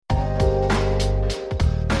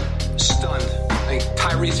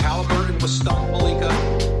Tyrese Halliburton was stunned, Malika.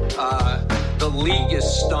 The league is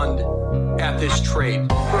stunned at this trade.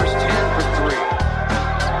 First 10 for 3.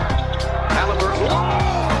 Halliburton.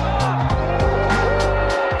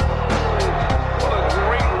 What a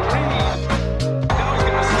great read. Now he's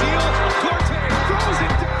going to steal. Corte throws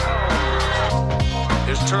it down.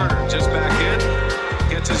 Here's Turner just back in.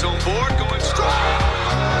 Gets his own board, going strong.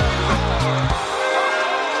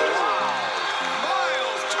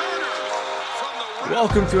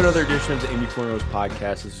 Welcome to another edition of the Indy Cornrows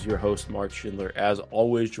podcast. This is your host, Mark Schindler. As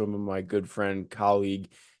always, joined by my good friend, colleague,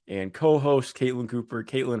 and co-host, Caitlin Cooper.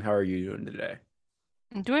 Caitlin, how are you doing today?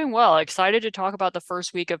 I'm doing well. Excited to talk about the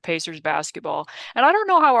first week of Pacers basketball. And I don't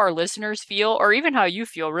know how our listeners feel, or even how you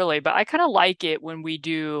feel, really, but I kind of like it when we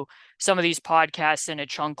do some of these podcasts in a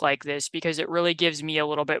chunk like this, because it really gives me a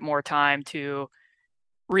little bit more time to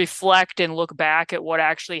reflect and look back at what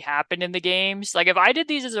actually happened in the games. Like if I did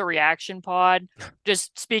these as a reaction pod,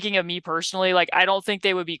 just speaking of me personally, like I don't think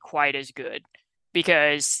they would be quite as good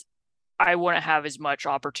because I wouldn't have as much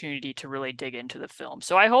opportunity to really dig into the film.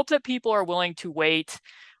 So I hope that people are willing to wait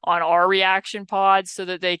on our reaction pods so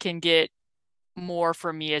that they can get more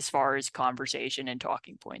from me as far as conversation and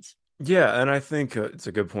talking points. Yeah, and I think it's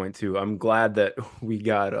a good point too. I'm glad that we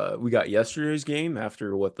got yesterday's game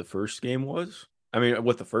after what the first game was. I mean,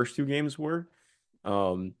 what the first two games were.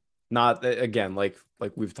 Not again, like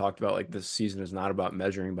we've talked about, like this season is not about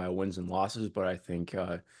measuring by wins and losses, but I think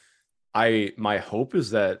my hope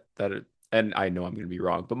is that it, and I know I'm going to be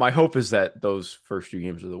wrong, but my hope is that those first two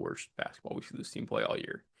games are the worst basketball we see this team play all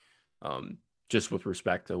year. Just with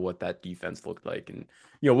respect to what that defense looked like, and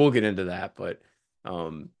we'll get into that, but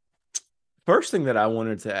first thing that I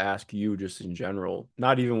wanted to ask you, just in general,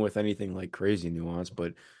 not even with anything like crazy nuance,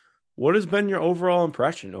 but what has been your overall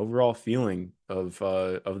impression, overall feeling of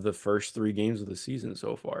the first three games of the season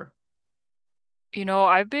so far?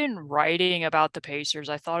 I've been writing about the Pacers.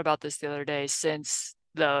 I thought about this the other day since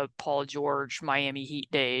the Paul George Miami Heat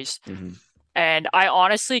days. Mm-hmm. And I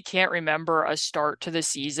honestly can't remember a start to the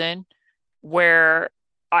season where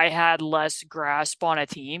I had less grasp on a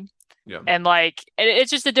team. Yeah. And it's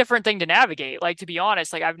just a different thing to navigate. Like, to be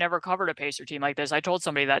honest, like I've never covered a Pacer team like this. I told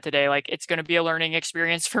somebody that today, like it's going to be a learning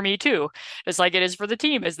experience for me too. Just like it is for the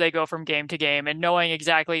team as they go from game to game, and knowing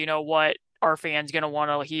exactly, what our fans going to want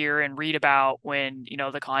to hear and read about when,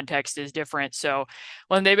 the context is different. So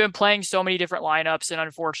when they've been playing so many different lineups, and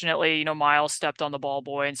unfortunately, Miles stepped on the ball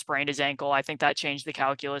boy and sprained his ankle, I think that changed the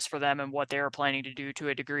calculus for them and what they were planning to do to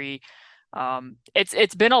a degree.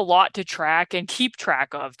 It's been a lot to track and keep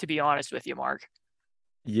track of, to be honest with you, Mark.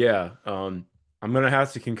 Yeah, I'm gonna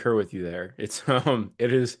have to concur with you there. It's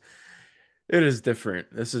it is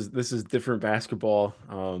different. This is different basketball.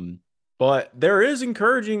 But there is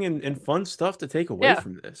encouraging and fun stuff to take away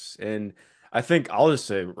from this. And I think I'll just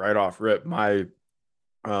say right off rip, my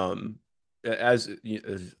as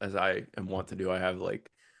I am wont to do, I have like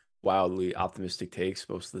wildly optimistic takes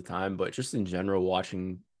most of the time, but just in general,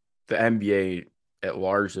 watching the NBA at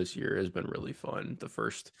large this year has been really fun. The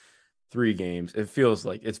first three games, it feels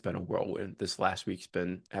like it's been a whirlwind. This last week's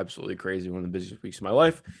been absolutely crazy, one of the busiest weeks of my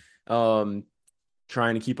life. Trying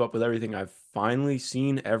to keep up with everything. I've finally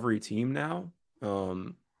seen every team now.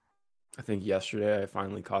 I think yesterday I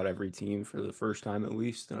finally caught every team for the first time at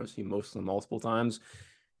least, and I've seen most of them multiple times.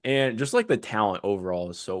 And just like the talent overall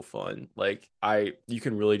is so fun. Like you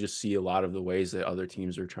can really just see a lot of the ways that other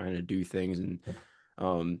teams are trying to do things. And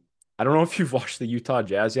I don't know if you've watched the Utah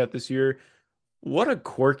Jazz yet this year. What a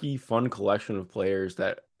quirky, fun collection of players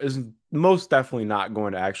that is most definitely not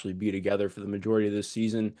going to actually be together for the majority of this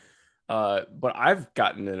season. But I've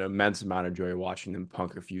gotten an immense amount of joy watching them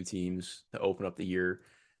punk a few teams to open up the year.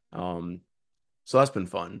 So that's been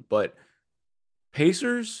fun. But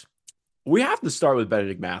Pacers, we have to start with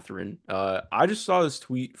Bennedict Mathurin. I just saw this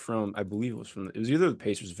tweet from, I believe it was either the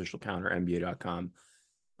Pacers official account or NBA.com,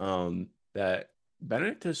 that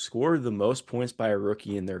Bennedict has scored the most points by a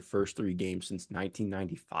rookie in their first three games since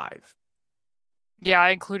 1995. Yeah,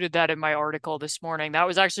 I included that in my article this morning. That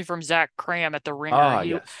was actually from Zach Cram at The Ringer.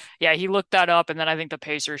 Yes. Yeah, he looked that up, and then I think the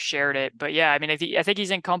Pacers shared it. But yeah, I mean, I think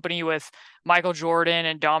he's in company with Michael Jordan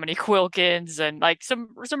and Dominique Wilkins and like some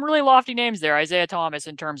really lofty names there, Isaiah Thomas,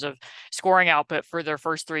 in terms of scoring output for their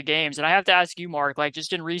first three games. And I have to ask you, Mark, like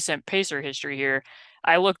just in recent Pacer history here,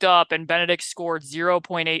 I looked up and Bennedict scored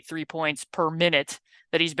 0.83 points per minute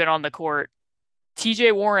that he's been on the court.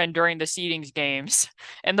 TJ Warren during the seedings games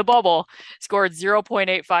and the bubble scored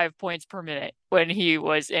 0.85 points per minute when he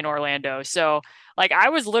was in Orlando. So like I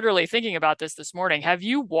was literally thinking about this morning. Have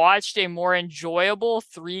you watched a more enjoyable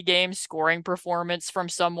 3-game scoring performance from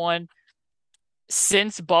someone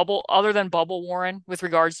since bubble, other than bubble Warren, with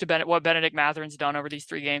regards to what Benedict Matherin's done over these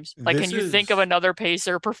 3 games? Like, can This you think of is another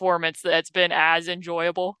Pacer performance that's been as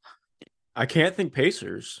enjoyable? I can't think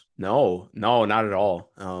Pacers. No, no, not at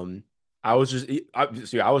all. I was just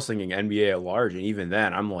see, I was thinking NBA at large, and even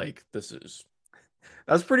then, I'm like,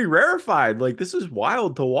 that's pretty rarefied. Like this is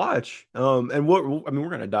wild to watch. And what I mean, we're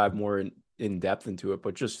gonna dive more in depth into it,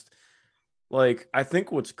 but just like I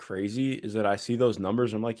think what's crazy is that I see those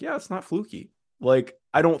numbers. I'm like, yeah, it's not fluky. Like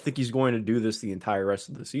I don't think he's going to do this the entire rest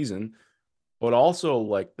of the season, but also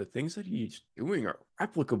like the things that he's doing are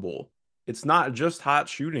replicable. It's not just hot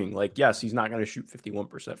shooting. Like, yes, he's not going to shoot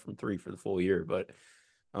 51% from three for the full year, but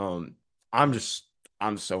um, I'm just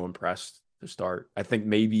I'm so impressed to start. I think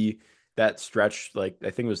maybe that stretch, like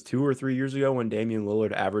I think it was 2 or 3 years ago when Damian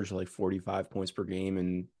Lillard averaged like 45 points per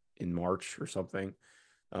game in March or something.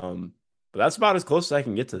 Um, but that's about as close as I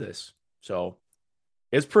can get to this. So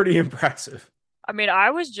it's pretty impressive. I mean,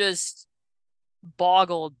 I was just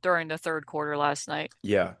boggled during the third quarter last night.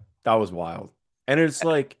 Yeah, that was wild. And it's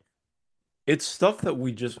like it's stuff that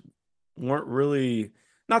we just weren't really,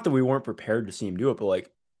 not that we weren't prepared to see him do it, but like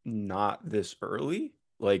not this early.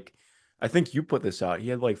 Like I think you put this out. He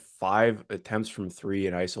had like 5 attempts from three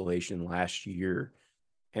in isolation last year,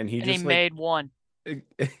 and he And he just like made one.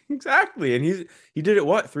 exactly. And he did it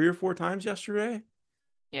what 3 or 4 times yesterday.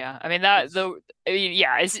 Yeah, I mean that It's the I mean,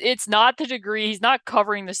 yeah, it's not the degree. He's not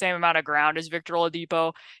covering the same amount of ground as Victor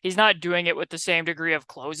Oladipo. He's not doing it with the same degree of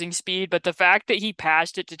closing speed, but the fact that he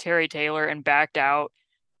passed it to Terry Taylor and backed out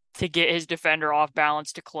to get his defender off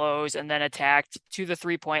balance to close and then attacked to the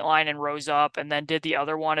 3 point line and rose up and then did the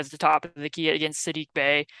other one as the top of the key against Sadiq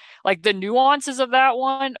Bey. Like the nuances of that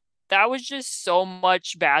one, that was just so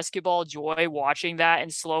much basketball joy watching that in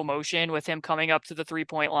slow motion with him coming up to the 3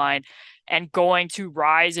 point line and going to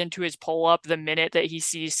rise into his pull up the minute that he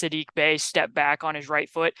sees Sadiq Bey step back on his right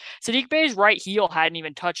foot. Sadiq Bey's right heel hadn't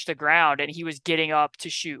even touched the ground and he was getting up to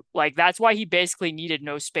shoot. Like that's why he basically needed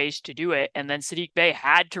no space to do it. And then Sadiq Bey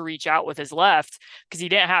had to reach out with his left because he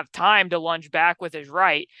didn't have time to lunge back with his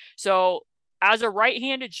right. So as a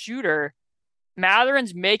right-handed shooter,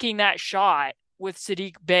 Matherin's making that shot with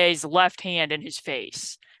Sadiq Bey's left hand in his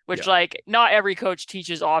face, which yeah, like not every coach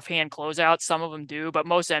teaches offhand closeouts. Some of them do, but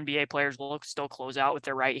most NBA players will still close out with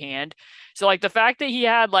their right hand. So like the fact that he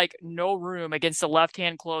had like no room against the left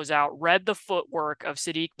hand closeout, read the footwork of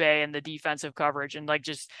Sadiq Bey and the defensive coverage and like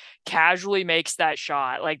just casually makes that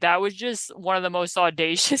shot. Like that was just one of the most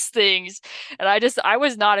audacious things. And I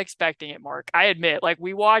was not expecting it, Mark. I admit, like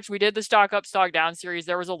we did the stock up, stock down series.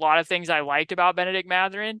 There was a lot of things I liked about Benedict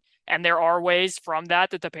Mathurin. And there are ways from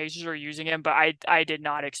that the Pacers are using him, but I did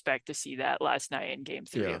not expect to see that last night in game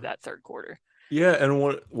three yeah. of that third quarter. Yeah, and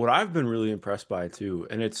what I've been really impressed by too,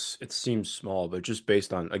 and it seems small, but just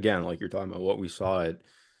based on again, like you're talking about what we saw at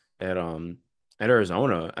at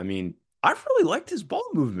Arizona, I mean, I've really liked his ball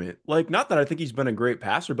movement. Like, not that I think he's been a great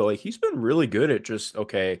passer, but like he's been really good at just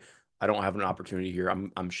okay, I don't have an opportunity here.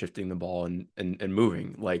 I'm shifting the ball and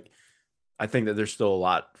moving. Like, I think that there's still a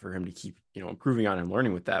lot for him to keep, improving on and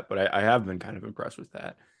learning with that, but I have been kind of impressed with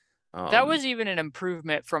that. That Um, was even an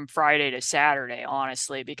improvement from Friday to Saturday,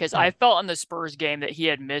 honestly, because yeah, I felt in the Spurs game that he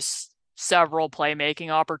had missed several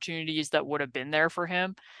playmaking opportunities that would have been there for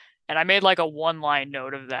him. And I made like a one line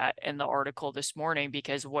note of that in the article this morning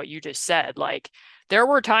because of what you just said. Like, there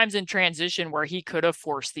were times in transition where he could have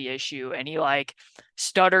forced the issue and he like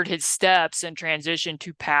stuttered his steps in transition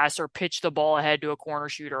to pass or pitch the ball ahead to a corner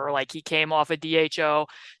shooter, or like he came off a DHO,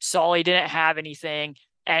 saw he didn't have anything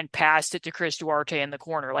and passed it to Chris Duarte in the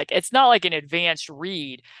corner. Like, it's not like an advanced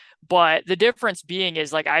read, but the difference being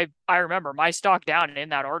is like I remember my stock down in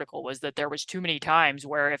that article was that there was too many times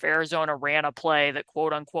where if Arizona ran a play that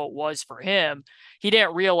quote unquote was for him, he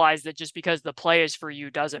didn't realize that just because the play is for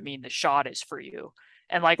you doesn't mean the shot is for you.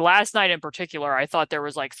 And like last night in particular, I thought there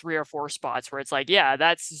was like 3 or 4 spots where it's like, yeah,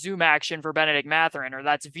 that's zoom action for Benedict Mathurin or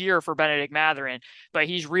that's veer for Benedict Mathurin, but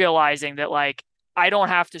he's realizing that like I don't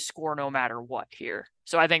have to score no matter what here.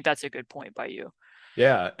 So I think that's a good point by you.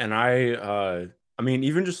 yeah, and I mean,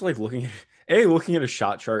 even just like looking at a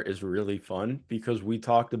shot chart is really fun because we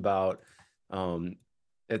talked about um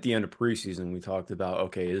at the end of preseason, we talked about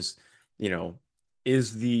okay, you know,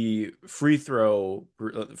 is the free throw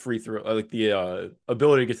like the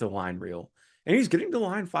ability to get to the line real? And he's getting to the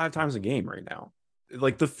line 5 times a game right now.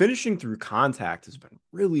 Like the finishing through contact has been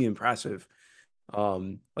really impressive.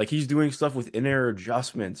 Like he's doing stuff with in-air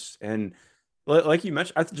adjustments and like you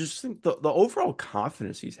mentioned, I just think the overall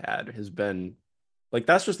confidence he's had has been like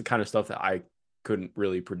that's just the kind of stuff that I couldn't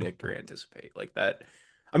really predict or anticipate. Like that,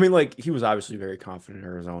 I mean, like he was obviously very confident in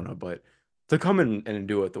Arizona, but to come in and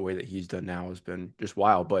do it the way that he's done now has been just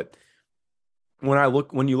wild. But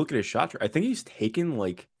when you look at his shot, I think he's taken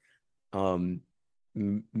like um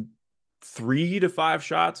 3 to 5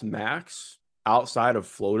 shots max outside of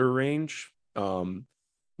floater range.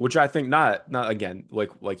 Which I think not again,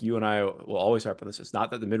 like you and I will always harp on this. It's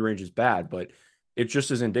not that the mid range is bad, but it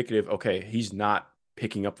just is indicative. Okay, he's not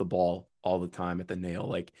picking up the ball all the time at the nail.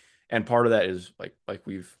 Like, and part of that is like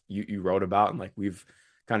you wrote about and like we've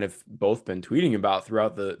kind of both been tweeting about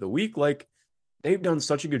throughout the week. Like they've done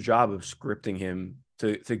such a good job of scripting him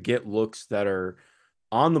to get looks that are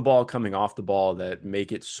on the ball, coming off the ball, that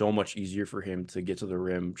make it so much easier for him to get to the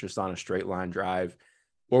rim just on a straight line drive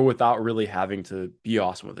or without really having to be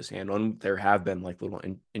awesome with his handle. And there have been like little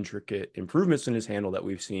intricate improvements in his handle that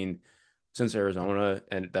we've seen since Arizona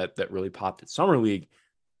and that really popped at Summer League.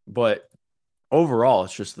 But overall,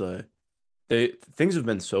 it's just things have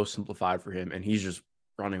been so simplified for him and he's just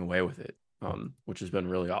running away with it. Which has been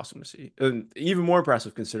really awesome to see. And even more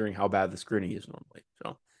impressive considering how bad the screening is normally.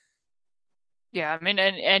 So Yeah, I mean,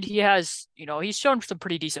 and he has, he's shown some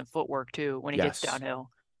pretty decent footwork too when he gets yes. downhill.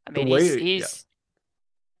 I The mean, way yeah.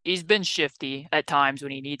 he's been shifty at times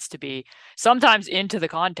when he needs to be, sometimes into the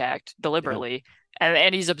contact deliberately,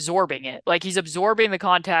 and he's absorbing it. Like he's absorbing the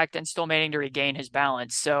contact and still managing to regain his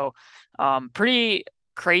balance. So, pretty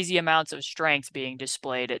crazy amounts of strength being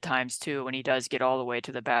displayed at times too when he does get all the way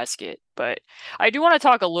to the basket. But I do want to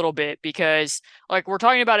talk a little bit because like we're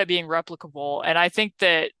talking about it being replicable, and I think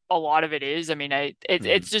that a lot of it is. I mean,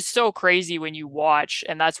 it's just so crazy when you watch,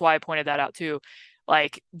 and that's why I pointed that out too.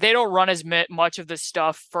 Like they don't run as much of the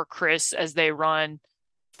stuff for Chris as they run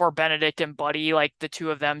for Benedict and Buddy. Like the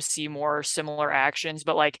two of them see more similar actions,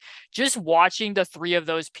 but like just watching the three of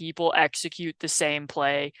those people execute the same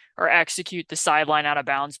play or execute the sideline out of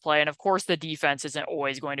bounds play. And of course, the defense isn't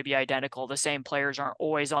always going to be identical. The same players aren't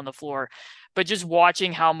always on the floor, but just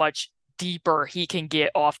watching how much deeper he can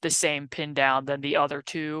get off the same pin down than the other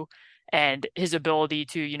two and his ability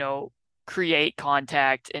to, create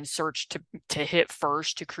contact and search to hit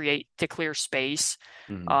first to clear space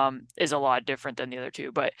is a lot different than the other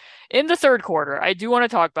two. But in the third quarter, I do want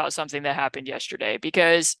to talk about something that happened yesterday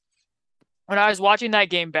because when I was watching that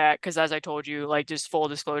game back, because as I told you, like just full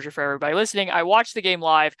disclosure for everybody listening, I watched the game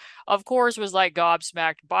live, of course, was like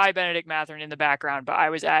gobsmacked by Benedict Mathurin in the background, but I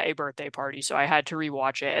was at a birthday party, so I had to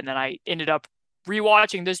rewatch it. And then I ended up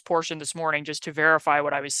rewatching this portion this morning just to verify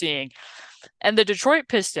what I was seeing. And the Detroit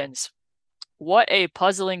Pistons, what a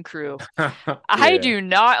puzzling crew. I do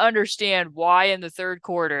not understand why in the third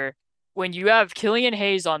quarter, when you have Killian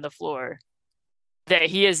Hayes on the floor, that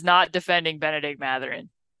he is not defending Benedict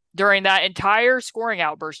Mathurin during that entire scoring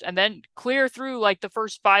outburst and then clear through like the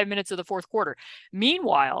first 5 minutes of the fourth quarter.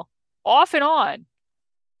 Meanwhile, off and on,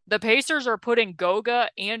 the Pacers are putting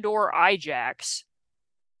Goga and or Ijax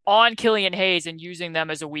on Killian Hayes and using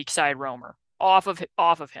them as a weak side roamer off of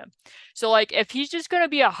him. So like if he's just going to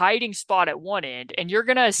be a hiding spot at one end and you're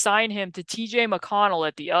going to assign him to TJ McConnell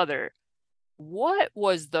at the other, what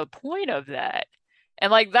was the point of that?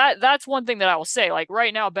 And like that's one thing that I will say. Like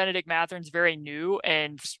right now Benedict Mathurin's very new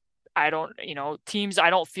and teams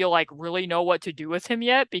I don't feel like really know what to do with him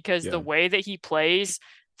yet because the way that he plays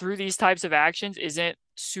through these types of actions isn't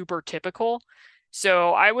super typical. So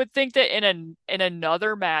I would think that in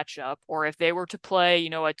another matchup, or if they were to play, a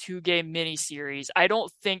 2-game mini series, I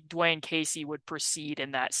don't think Dwayne Casey would proceed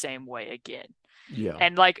in that same way again. Yeah.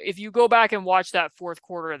 And like if you go back and watch that fourth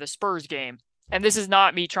quarter of the Spurs game, and this is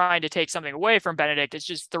not me trying to take something away from Benedict, it's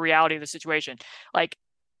just the reality of the situation. Like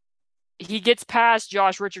he gets past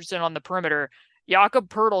Josh Richardson on the perimeter. Jakob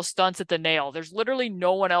Poeltl stunts at the nail. There's literally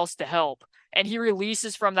no one else to help. And he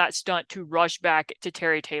releases from that stunt to rush back to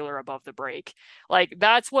Terry Taylor above the break. Like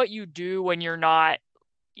that's what you do when you're not,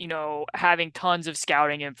 having tons of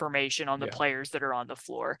scouting information on the players that are on the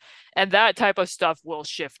floor. And that type of stuff will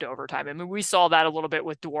shift over time. I mean, we saw that a little bit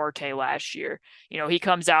with Duarte last year. He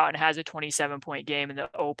comes out and has a 27-point game in the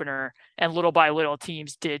opener, and little by little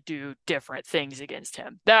teams did do different things against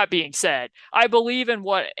him. That being said, I believe in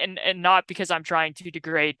and not because I'm trying to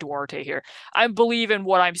degrade Duarte here. I believe in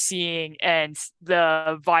what I'm seeing and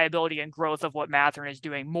the viability and growth of what Mathurin is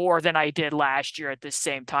doing more than I did last year at the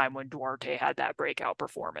same time when Duarte had that breakout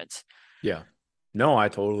performance. Yeah. No, I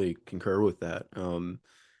totally concur with that. Not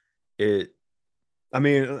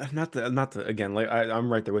to again, like I'm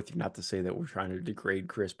right there with you, not to say that we're trying to degrade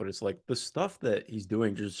Chris, but it's like the stuff that he's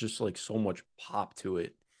doing, there's just like so much pop to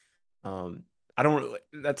it.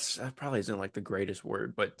 That probably isn't like the greatest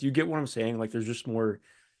word, but do you get what I'm saying? Like there's more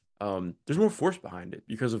force behind it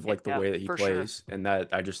because of like the way that he plays. Sure. And that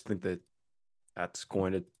I just think that's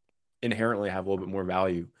going to inherently have a little bit more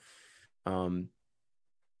value. Um,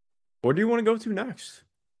 what do you want to go to next?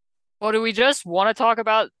 Well, do we just want to talk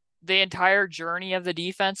about the entire journey of the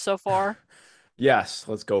defense so far? Yes,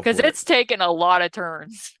 let's go Because for it. it's taken a lot of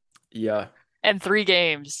turns Yeah. and 3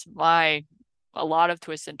 games. A lot of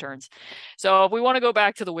twists and turns. So if we want to go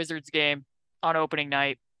back to the Wizards game on opening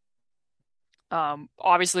night,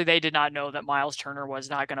 obviously they did not know that Miles Turner was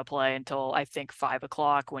not going to play until I think 5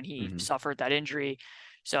 o'clock when he Hmm. suffered that injury.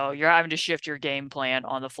 So you're having to shift your game plan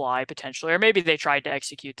on the fly potentially, or maybe they tried to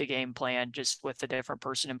execute the game plan just with a different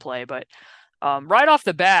person in play. But right off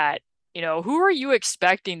the bat, who are you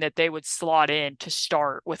expecting that they would slot in to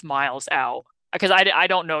start with Miles out? Because I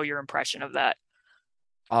don't know your impression of that.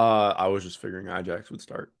 I was just figuring Ajax would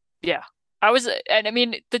start. Yeah. And I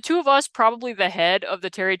mean, the two of us probably the head of the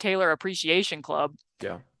Terry Taylor Appreciation Club,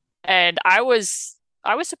 Yeah. and I was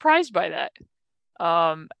surprised by that.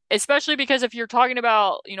 Especially because if you're talking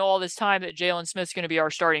about, all this time that Jalen Smith's going to be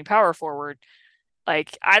our starting power forward,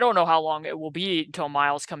 like I don't know how long it will be until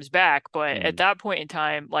Miles comes back, but at Mm. that point in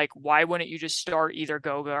time, like why wouldn't you just start either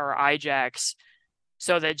Goga or Ijax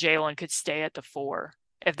so that Jalen could stay at the 4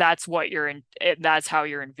 if that's if that's how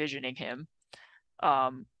you're envisioning him.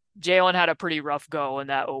 Um, Jalen had a pretty rough go in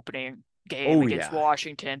that opening game Oh against yeah.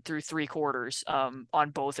 Washington through 3 quarters on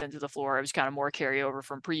both ends of the floor. It was kind of more carryover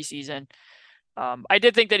from preseason. I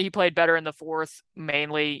did think that he played better in the fourth,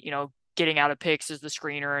 mainly, getting out of picks as the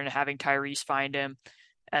screener and having Tyrese find him.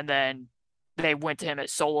 And then they went to him at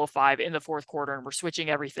solo 5 in the fourth quarter and were switching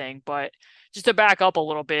everything. But just to back up a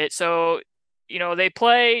little bit, so, they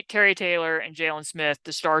play Terry Taylor and Jalen Smith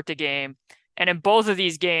to start the game. And in both of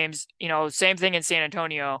these games, same thing in San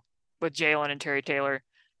Antonio with Jalen and Terry Taylor.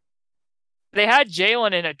 They had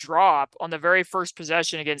Jalen in a drop on the very first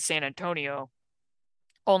possession against San Antonio,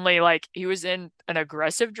 only like he was in an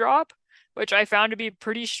aggressive drop, which I found to be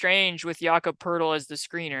pretty strange with Jakob Pertl as the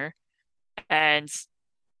screener. And,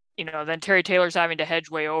 then Terry Taylor's having to hedge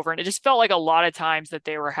way over. And it just felt like a lot of times that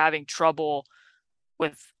they were having trouble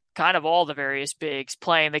with kind of all the various bigs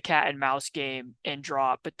playing the cat and mouse game in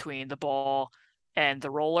drop between the ball and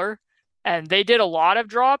the roller. And they did a lot of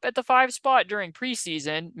drop at the 5 spot during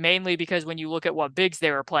preseason, mainly because when you look at what bigs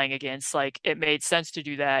they were playing against, like it made sense to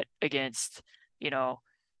do that against, you know,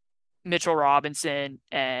 Mitchell Robinson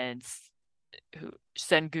and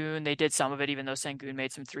Sengun. They did some of it, even though Sengun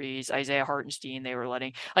made some threes. Isaiah Hartenstein, they were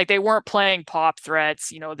letting like they weren't playing pop threats.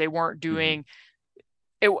 They weren't Hmm. doing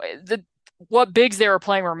it. The what bigs they were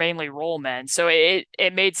playing were mainly role men, so it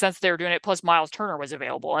made sense they were doing it. Plus, Miles Turner was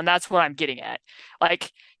available, and that's what I'm getting at.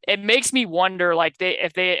 Like, it makes me wonder, like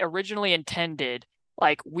if they originally intended,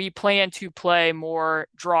 like we plan to play more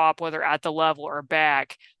drop, whether at the level or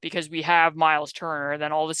back, because we have Miles Turner.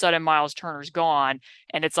 Then all of a sudden, Miles Turner's gone,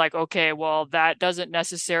 and it's like, okay, well, that doesn't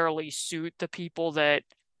necessarily suit the people that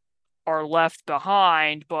are left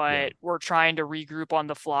behind, Yeah. but we're trying to regroup on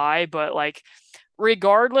the fly. But like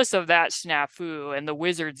regardless of that snafu in the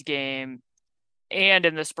Wizards game and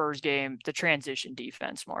in the Spurs game, the transition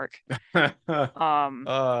defense, Mark. It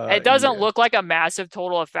doesn't Yeah. look like a massive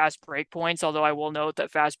total of fast break points, although I will note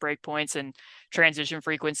that fast break points and transition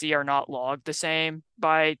frequency are not logged the same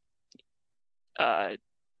by uh,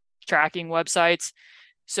 tracking websites.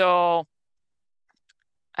 So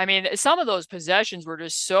I mean, some of those possessions were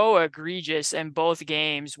just so egregious in both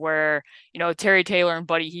games where, Terry Taylor and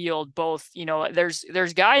Buddy Hield both,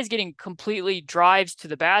 there's guys getting completely drives to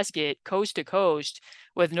the basket coast to coast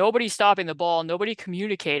with nobody stopping the ball, nobody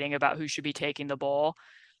communicating about who should be taking the ball.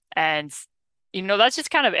 And, that's just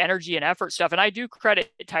kind of energy and effort stuff. And I do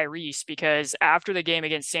credit Tyrese because after the game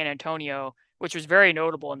against San Antonio, which was very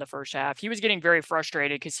notable in the first half, he was getting very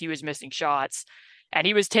frustrated because he was missing shots and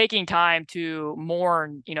he was taking time to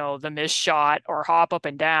mourn, the missed shot or hop up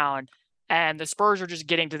and down. And the Spurs were just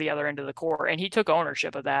getting to the other end of the court. And he took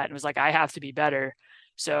ownership of that and was like, I have to be better.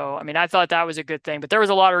 So, I mean, I thought that was a good thing, but there was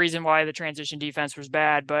a lot of reason why the transition defense was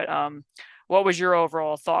bad. But what was your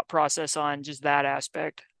overall thought process on just that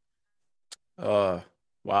aspect? Uh,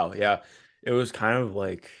 wow. Yeah. It was kind of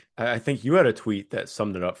like I think you had a tweet that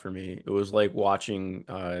summed it up for me. It was like watching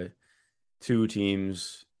two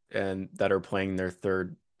teams and that are playing their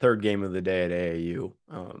third game of the day at AAU.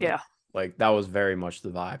 Yeah. Like that was very much the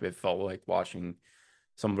vibe. It felt like watching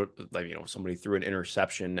somebody like somebody threw an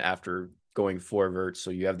interception after going forward,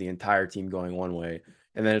 so you have the entire team going one way,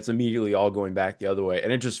 and then it's immediately all going back the other way,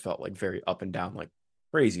 and it just felt like very up and down, like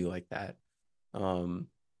crazy like that. Um,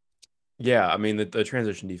 yeah, I mean the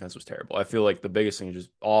transition defense was terrible. I feel like the biggest thing is just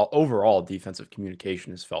all overall defensive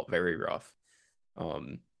communication has felt very rough.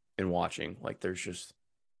 Um, in watching, like there's just,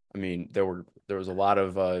 I mean, there was a lot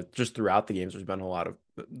of just throughout the games. There's been a lot of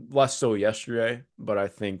less so yesterday, but I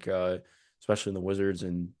think especially in the Wizards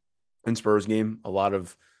and Spurs game, a lot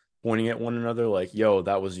of pointing at one another, like, yo,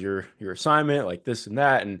 that was your assignment, like this and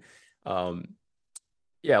that. And um,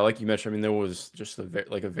 yeah, like you mentioned, I mean, there was just a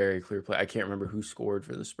very clear play. I can't remember who scored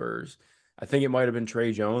for the Spurs. I think it might have been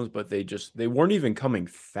Trey Jones, but they weren't even coming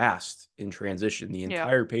fast in transition. The Yeah.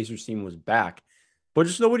 entire Pacers team was back, but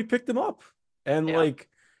just nobody picked them up. And Yeah. like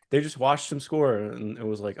they just watched them score and it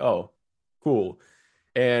was like, oh, cool.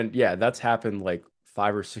 And yeah, that's happened like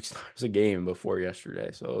 5 or 6 times a game before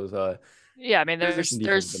yesterday. So it was Yeah, I mean, transition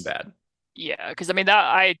defense has been there's bad. yeah, because I mean that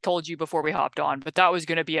I told you before we hopped on, but that was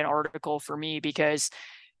going to be an article for me because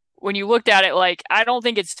when you looked at it, like, I don't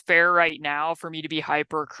think it's fair right now for me to be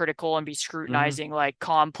hypercritical and be Hmm. scrutinizing like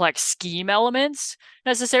complex scheme elements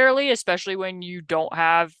necessarily, especially when you don't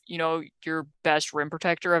have, your best rim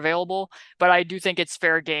protector available. But I do think it's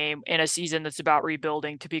fair game in a season that's about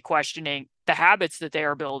rebuilding to be questioning the habits that they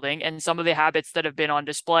are building. And some of the habits that have been on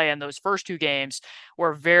display in those first two games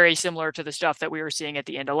were very similar to the stuff that we were seeing at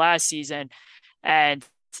the end of last season. And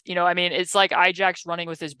I mean, it's like Ijax running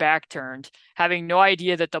with his back turned, having no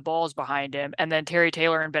idea that the ball's behind him. And then Terry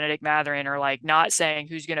Taylor and Benedict Mathurin are like not saying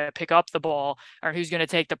who's going to pick up the ball or who's going to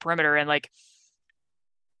take the perimeter. And like,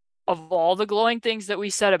 of all the glowing things that we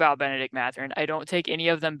said about Benedict Mathurin, I don't take any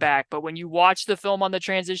of them back. But when you watch the film on the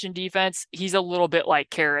transition defense, he's a little bit like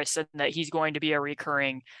Karras, and that he's going to be a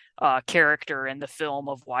recurring character in the film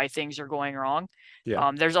of why things are going wrong.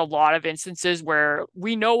 Yeah. There's a lot of instances where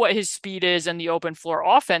we know what his speed is in the open floor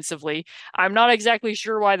offensively. I'm not exactly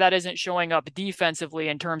sure why that isn't showing up defensively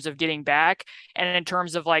in terms of getting back, and in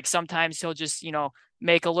terms of like sometimes he'll just,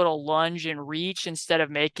 make a little lunge and reach instead of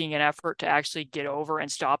making an effort to actually get over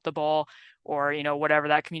and stop the ball, or whatever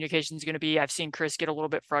that communication is going to be. I've seen Chris get a little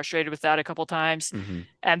bit frustrated with that a couple times. Hmm.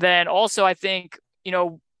 And then also I think,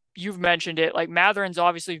 you've mentioned it, like Matherin's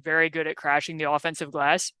obviously very good at crashing the offensive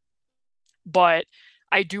glass, but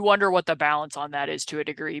I do wonder what the balance on that is to a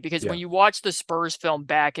degree, because when Yeah. you watch the Spurs film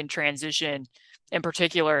back in transition in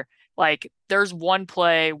particular, like there's one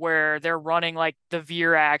play where they're running like the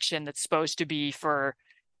veer action that's supposed to be for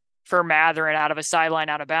Matherin out of a sideline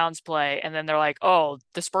out of bounds play, and then they're like, "Oh,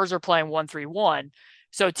 the Spurs are playing 1-3-1."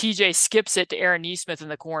 So TJ skips it to Aaron Nesmith in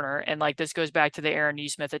the corner, and like this goes back to the Aaron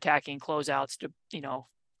Nesmith attacking closeouts to,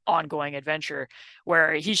 ongoing adventure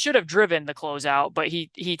where he should have driven the closeout, but he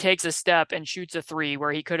takes a step and shoots a three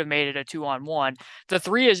where he could have made it a 2-on-1. The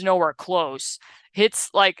three is nowhere close, hits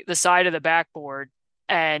like the side of the backboard,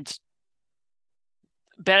 and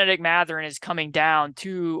Benedict Mathurin is coming down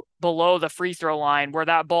to below the free throw line where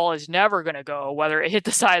that ball is never going to go, whether it hit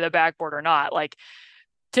the side of the backboard or not. Like,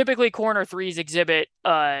 typically corner threes exhibit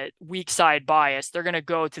weak side bias. They're going to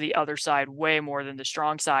go to the other side way more than the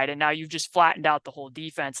strong side, and now you've just flattened out the whole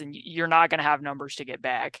defense, and you're not going to have numbers to get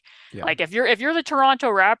back. Yeah. Like, if you're the Toronto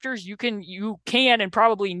Raptors, you can and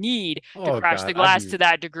probably need to Oh crash the God, I'd glass be to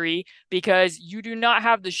that degree, because you do not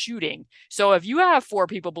have the shooting. So if you have four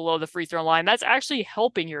people below the free throw line, that's actually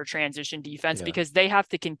helping your transition defense, yeah. because they have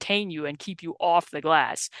to contain you and keep you off the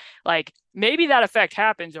glass. Like, maybe that effect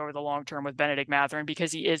happens over the long term with Benedict Mathurin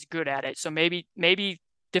because he is good at it. So maybe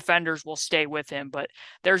defenders will stay with him, but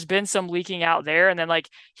there's been some leaking out there. And then like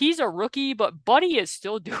he's a rookie, but Buddy is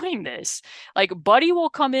still doing this. Like Buddy will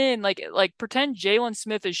come in, like pretend Jalen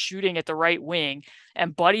Smith is shooting at the right wing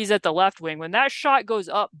and Buddy's at the left wing. When that shot goes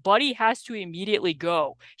up, Buddy has to immediately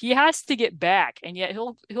go. He has to get back, and yet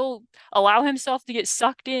he'll allow himself to get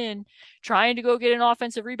sucked in trying to go get an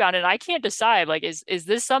offensive rebound. And I can't decide, like, is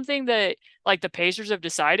this something that like the Pacers have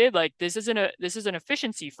decided, like this is an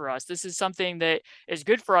efficiency for us. This is something that is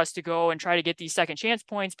good for us to go and try to get these second chance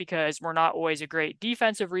points because we're not always a great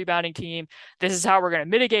defensive rebounding team. This is how we're going to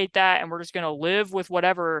mitigate that, and we're just going to live with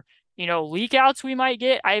whatever leak outs we might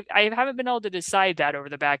get. I haven't been able to decide that over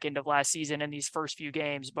the back end of last season in these first few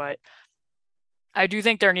games, but I do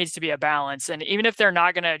think there needs to be a balance. And even if they're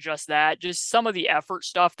not going to adjust that, just some of the effort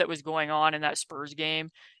stuff that was going on in that Spurs game,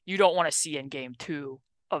 you don't want to see in game 2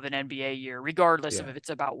 of an NBA year, regardless of Yeah. if it's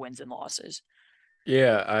about wins and losses.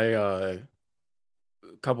 Yeah, a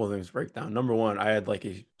couple of things to break down. Number one, I had like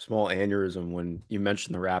a small aneurysm when you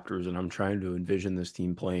mentioned the Raptors, and I'm trying to envision this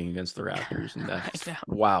team playing against the Raptors, and I that's know.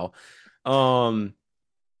 wow. Um,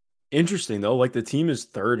 Interesting though. Like the team is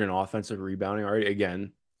third in offensive rebounding already.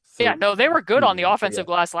 Again, Yeah, no, they were good on the team, but offensive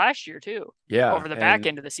glass last year too, yeah, over the back and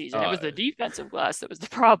end of the season. It uh, was the defensive glass that was the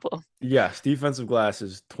problem. yes, defensive glass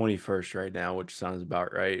is 21st right now, which sounds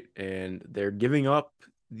about right, and they're giving up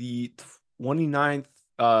the 29th.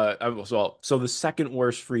 So the second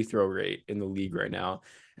worst free throw rate in the league right now,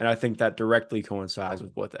 and I think that directly coincides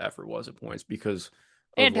with what the effort was at points because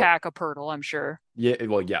of And like hack a Pirtle, I'm sure. yeah,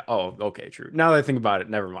 well, yeah. Oh, okay, true. Now that I think about it,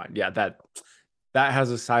 never mind. Yeah, that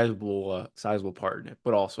has a sizable part in it,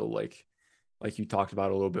 but also like you talked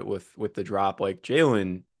about a little bit with the drop, like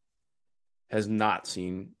Jalen has not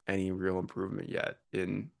seen any real improvement yet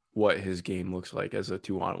in what his game looks like as a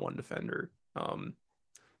 2-on-1 defender.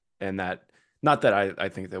 And that not that I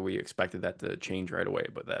think that we expected that to change right away,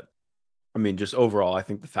 but that I mean, just overall, I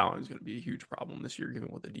think the fouling is going to be a huge problem this year, given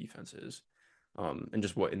what the defense is, and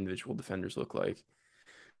just what individual defenders look like.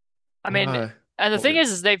 I mean, and the Go thing ahead.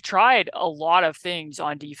 is they've tried a lot of things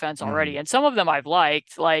on defense already, Mhm. and some of them I've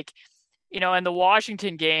liked. Like, in the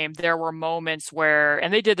Washington game, there were moments where,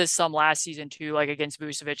 and they did this some last season too, like against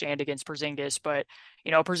Vucevic and against Porzingis. But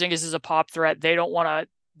Porzingis is a pop threat. They don't want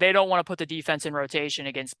to put the defense in rotation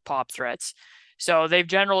against pop threats. So they've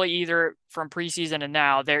generally either from preseason and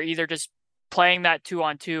now they're either just playing that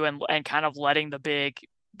 2-on-2 and kind of letting the big.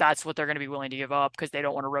 That's what they're going to be willing to give up because they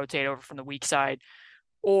don't want to rotate over from the weak side.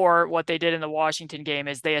 Or what they did in the Washington game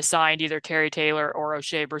is they assigned either Terry Taylor or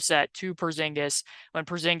O'Shea Brissett to Porzingis. When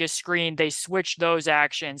Porzingis screened, they switched those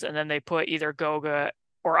actions and then they put either Goga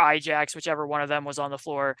or Ijax, whichever one of them was on the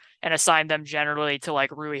floor, and assigned them generally to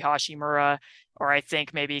like Rui Hashimura or I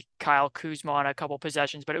think maybe Kyle Kuzma on a couple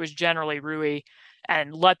possessions, but it was generally Rui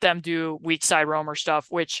and let them do weak side roamer stuff,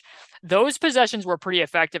 which those possessions were pretty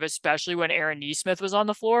effective, especially when Aaron Nesmith was on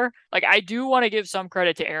the floor. Like I do want to give some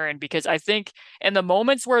credit to Aaron because I think in the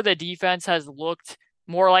moments where the defense has looked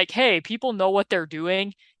more like, hey, people know what they're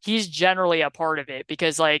doing, he's generally a part of it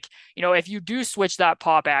because, like, if you do switch that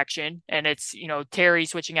pop action and it's, Terry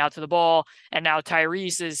switching out to the ball and now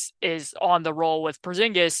Tyrese is on the roll with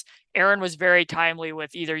Porzingis, Aaron was very timely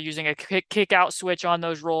with either using a kick out switch on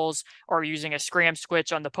those rolls or using a scram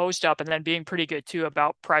switch on the post up and then being pretty good too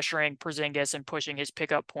about pressuring Porzingis and pushing his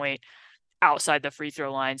pickup point outside the free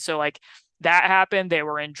throw line. So like that happened. They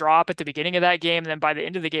were in drop at the beginning of that game. And then by the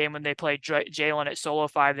end of the game, when they played Jalen at solo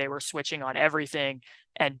 5, they were switching on everything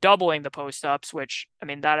and doubling the post ups, which I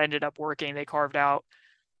mean, that ended up working. They carved out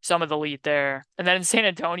some of the lead there. And then in San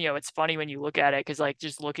Antonio, it's funny when you look at it because like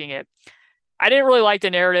just looking at, I didn't really like the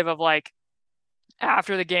narrative of like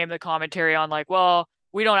after the game, the commentary on like, well,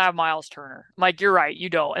 we don't have Miles Turner. I'm like, you're right, you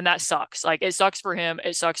don't. And that sucks. Like, it sucks for him.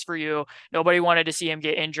 It sucks for you. Nobody wanted to see him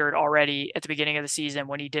get injured already at the beginning of the season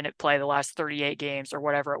when he didn't play the last 38 games or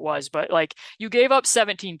whatever it was. But like, you gave up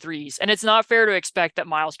 17 threes, and it's not fair to expect that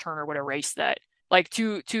Miles Turner would erase that. Like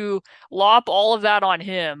to lop all of that on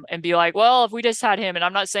him and be like, well, if we just had him, and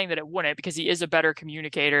I'm not saying that it wouldn't because he is a better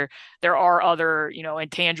communicator. There are other,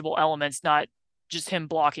 intangible elements, not just him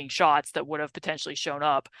blocking shots that would have potentially shown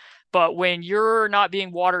up. But when you're not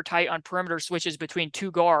being watertight on perimeter switches between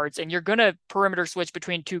two guards and you're going to perimeter switch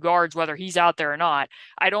between two guards, whether he's out there or not,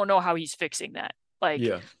 I don't know how he's fixing that. Like,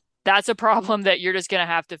 Yeah. that's a problem that you're just going to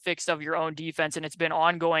have to fix of your own defense. And it's been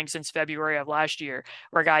ongoing since February of last year,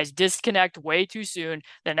 where guys disconnect way too soon.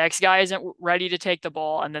 The next guy isn't ready to take the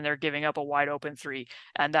ball, and then they're giving up a wide open three.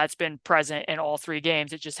 And that's been present in all three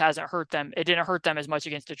games. It just hasn't hurt them. It didn't hurt them as much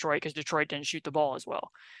against Detroit because Detroit didn't shoot the ball as well.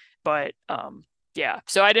 But yeah,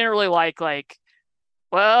 so I didn't really like,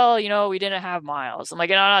 well, we didn't have Miles. I'm like,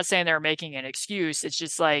 and I'm not saying they're making an excuse. It's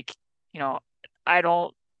just like, you know, I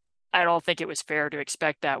don't I don't think it was fair to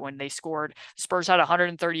expect that when they scored. Spurs had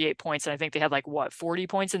 138 points, and I think they had like what 40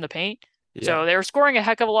 points in the paint. Yeah. So they were scoring a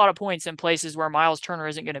heck of a lot of points in places where Miles Turner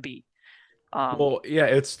isn't going to be. Um, Well, yeah,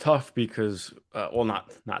 it's tough because well,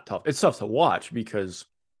 not tough. It's tough to watch because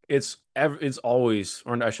it's always,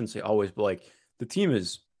 or I shouldn't say always, but like the team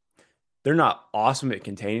is they're not awesome at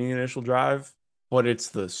containing the initial drive, but it's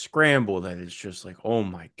the scramble that is just like, oh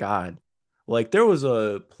my God. Like there was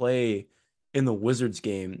a play in the Wizards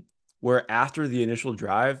game where after the initial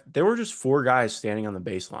drive, there were just four guys standing on the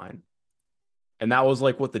baseline. And that was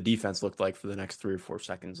like what the defense looked like for the next 3 or 4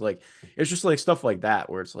 seconds. Like it's just like stuff like that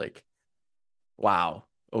where it's like, wow,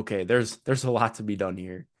 okay, there's a lot to be done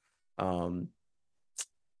here. Um,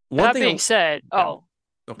 one that thing, being said, yeah, oh,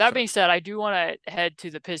 that sorry, being said, I do want to head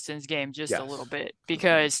to the Pistons game just a little yes, bit I was gonna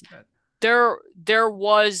because do that. there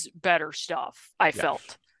was better stuff, I Yes.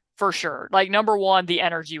 felt, for sure. Like number one, the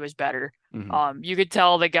energy was better. Hmm. You could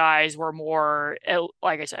tell the guys were more,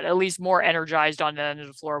 like I said, at least more energized on the end of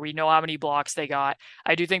the floor. We know how many blocks they got.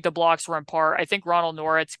 I do think the blocks were in part. I think Ronald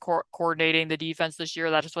Norris coordinating the defense this year.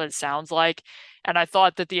 That's what it sounds like. And I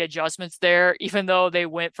thought that the adjustments there, even though they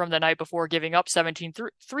went from the night before giving up 17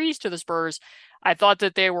 threes to the Spurs, I thought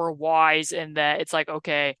that they were wise in that it's like,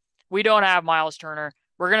 okay, we don't have Miles Turner.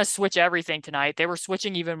 We're going to switch everything tonight. They were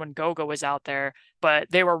switching even when Goga was out there, but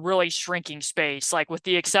they were really shrinking space. Like with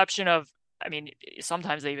the exception of I mean,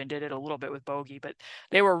 sometimes they even did it a little bit with Bogey, but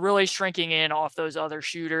they were really shrinking in off those other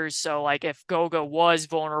shooters. So like if Goga was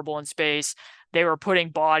vulnerable in space, they were putting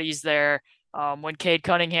bodies there. When Cade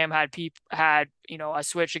Cunningham had a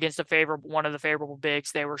switch against one of the favorable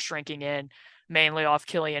bigs, they were shrinking in mainly off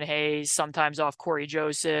Killian Hayes, sometimes off Corey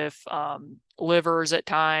Joseph, Livers at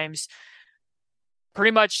times.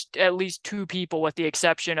 Pretty much at least two people, with the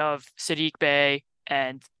exception of Sadiq Bey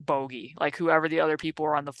and Bogey. Like whoever the other people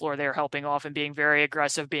were on the floor, they were helping off and being very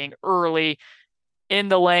aggressive, being early in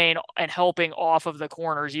the lane and helping off of the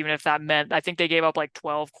corners, even if that meant, I think they gave up like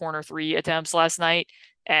 12 corner three attempts last night,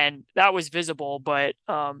 and that was visible. But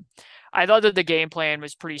I thought that the game plan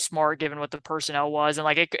was pretty smart given what the personnel was, and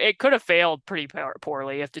like it could have failed pretty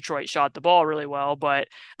poorly if Detroit shot the ball really well, but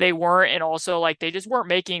they weren't. And also like they just weren't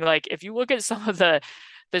making, like if you look at some of the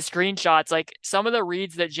screenshots, like some of the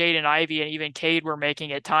reads that Jaden Ivey and even Cade were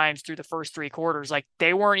making at times through the first three quarters, like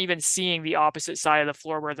they weren't even seeing the opposite side of the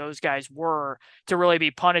floor where those guys were to really be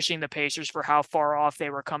punishing the Pacers for how far off they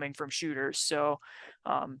were coming from shooters. So,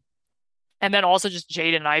 and then also just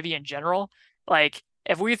Jaden Ivey in general, like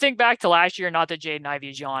if we think back to last year, not that Jaden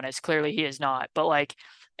Ivey is Giannis, clearly he is not, but like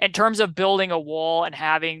in terms of building a wall and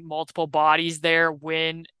having multiple bodies there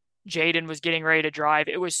when Jaden was getting ready to drive,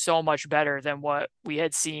 it was so much better than what we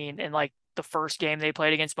had seen in like the first game they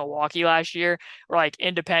played against Milwaukee last year, or like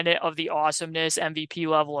independent of the awesomeness MVP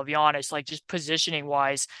level of Giannis, like just positioning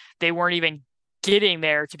wise, they weren't even getting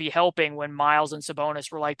there to be helping when Miles and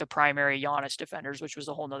Sabonis were like the primary Giannis defenders, which was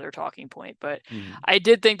a whole nother talking point. But I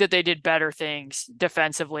did think that they did better things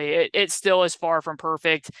defensively. It still is far from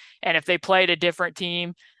perfect. And if they played a different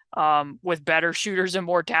team, with better shooters and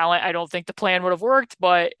more talent, I don't think the plan would have worked,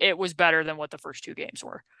 but it was better than what the first two games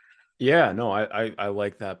were. Yeah, no, I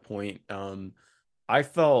like that point. I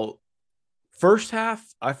felt first half,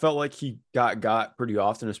 I felt like he got pretty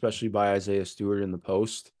often, especially by Isaiah Stewart in the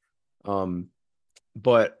post.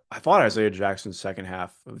 But I thought Isaiah Jackson's second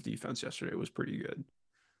half of defense yesterday was pretty good.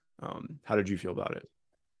 How did you feel about it?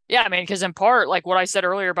 Yeah, I mean, because in part, like what I said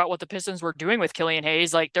earlier about what the Pistons were doing with Killian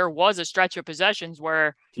Hayes, like there was a stretch of possessions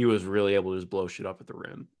where he was really able to just blow shit up at the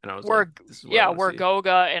rim, and I was like, "This is what I want to where see."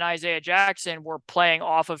 Goga and Isaiah Jackson were playing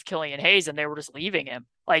off of Killian Hayes, and they were just leaving him.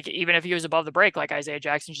 Like even if he was above the break, like Isaiah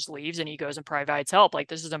Jackson just leaves and he goes and provides help. Like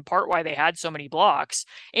this is in part why they had so many blocks,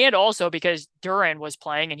 and also because Duren was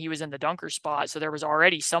playing and he was in the dunker spot, so there was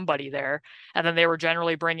already somebody there. And then they were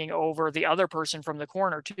generally bringing over the other person from the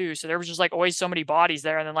corner too, so there was just like always so many bodies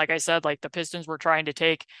there. And then like I said, like the Pistons were trying to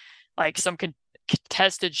take like some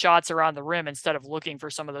contested shots around the rim instead of looking for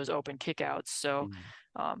some of those open kickouts. So.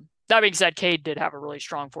 That being said, Cade did have a really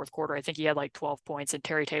strong fourth quarter. I think he had like 12 points, and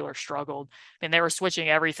Terry Taylor struggled. And they were switching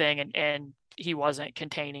everything, and he wasn't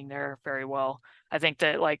containing there very well. I think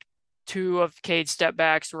that like two of Cade's step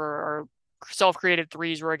backs or self-created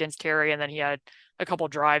threes were against Terry, and then he had a couple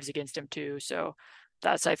drives against him too. So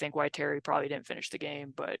that's, I think, why Terry probably didn't finish the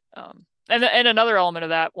game. But and another element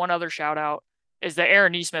of that, one other shout out, is that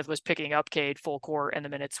Aaron Nesmith was picking up Cade full court in the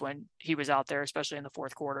minutes when he was out there, especially in the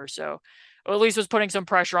fourth quarter. So at least was putting some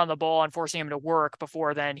pressure on the ball and forcing him to work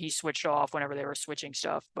before then he switched off whenever they were switching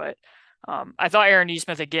stuff. But I thought Aaron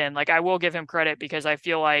Nesmith, again, like I will give him credit because I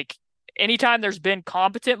feel like anytime there's been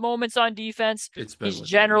competent moments on defense, he's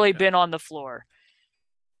generally been on the floor.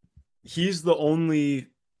 He's the only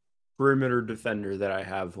perimeter defender that I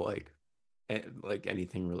have like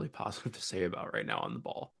anything really positive to say about right now on the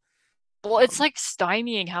ball. Well, it's like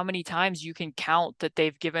stymieing how many times you can count that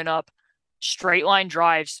they've given up straight line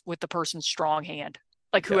drives with the person's strong hand,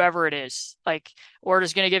 like whoever it is, like, or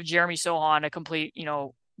just going to give Jeremy Sohan a complete,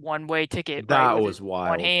 one-way ticket. That was wild.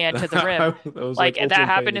 One hand to the rim. like that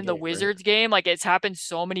happened in the Wizards game. Like it's happened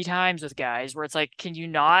so many times with guys where it's like, can you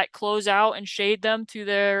not close out and shade them to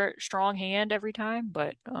their strong hand every time?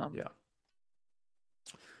 But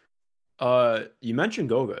you mentioned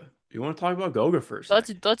Goga. You want to talk about Goga first? Let's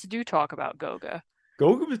talk about Goga.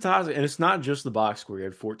 Goga Bitadze, and it's not just the box score. He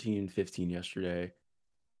had 14 and 15 yesterday,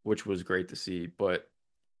 which was great to see. But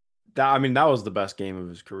that was the best game of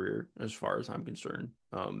his career as far as I'm concerned.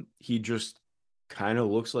 He just kind of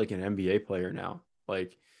looks like an NBA player now.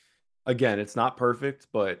 Like, again, it's not perfect,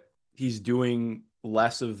 but he's doing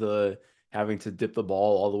less of the having to dip the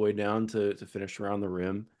ball all the way down to finish around the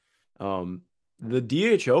rim. The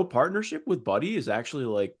DHO partnership with Buddy is actually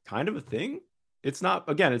like kind of a thing. It's not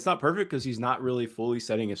perfect because he's not really fully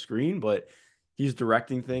setting a screen, but he's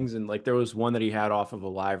directing things. And like there was one that he had off of a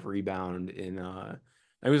live rebound in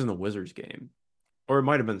it was in the Wizards game, or it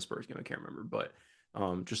might have been the Spurs game. I can't remember, but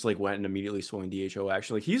just like went and immediately swung DHO.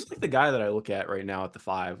 Actually, he's like the guy that I look at right now at the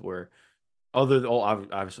 5, where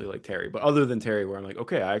Obviously like Terry, but other than Terry, where I'm like,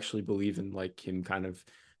 okay, I actually believe in like him kind of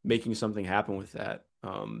making something happen with that.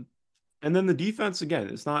 And then the defense again,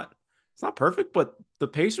 it's not perfect, but the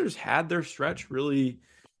Pacers had their stretch really,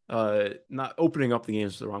 not opening up the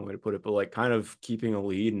games is the wrong way to put it, but like kind of keeping a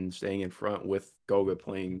lead and staying in front with Goga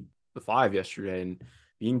playing the five yesterday and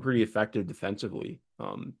being pretty effective defensively.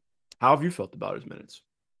 How have you felt about his minutes?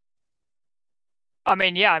 I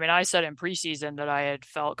mean, yeah, I mean, I said in preseason that I had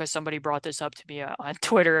felt because somebody brought this up to me on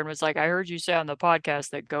Twitter and was like, I heard you say on the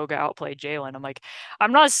podcast that Goga outplayed Jalen. I'm like,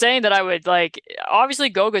 I'm not saying that I would like, obviously,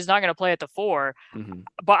 Goga's not going to play at the four, Mm-hmm.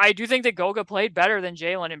 but I do think that Goga played better than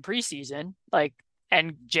Jalen in preseason. Like,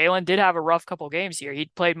 and Jalen did have a rough couple games here.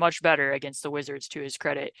 He played much better against the Wizards to his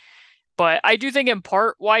credit. But I do think in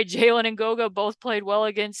part why Jalen and Goga both played well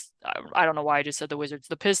against, I don't know why I just said the Wizards,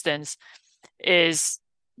 the Pistons, is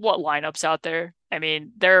what lineups out there. I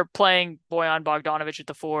mean, they're playing Bojan Bogdanovic at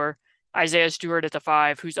the four, Isaiah Stewart at the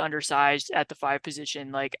five, who's undersized at the five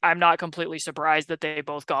position. Like, I'm not completely surprised that they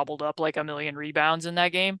both gobbled up like a million rebounds in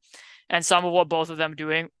that game. And some of what both of them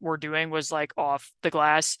were doing was like off the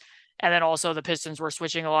glass. And then also the Pistons were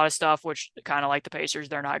switching a lot of stuff, which kind of like the Pacers,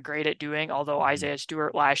 they're not great at doing. Although Isaiah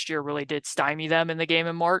Stewart last year really did stymie them in the game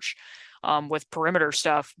in March with perimeter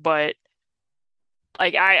stuff. But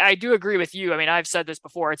like I do agree with you. I mean, I've said this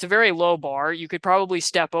before. It's a very low bar. You could probably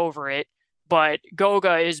step over it, but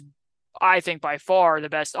Goga is, I think, by far the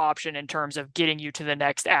best option in terms of getting you to the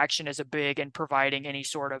next action as a big and providing any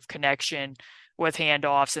sort of connection with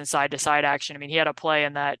handoffs and side to side action. I mean, he had a play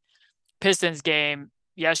in that Pistons game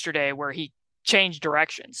yesterday where he changed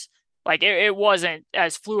directions. Like it wasn't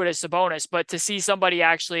as fluid as Sabonis, but to see somebody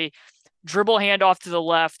actually dribble handoff to the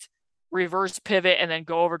left, reverse pivot, and then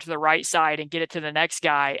go over to the right side and get it to the next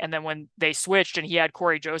guy. And then when they switched and he had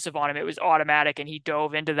Corey Joseph on him, it was automatic and he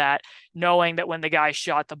dove into that, knowing that when the guy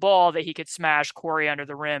shot the ball, that he could smash Corey under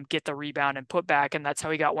the rim, get the rebound, and put back. And that's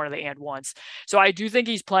how he got one of the and ones. So I do think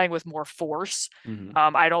he's playing with more force. Mm-hmm.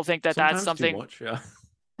 I don't think that that's Sometimes too something. much, yeah.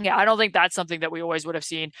 Yeah, I don't think that's something that we always would have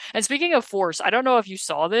seen. And speaking of force, I don't know if you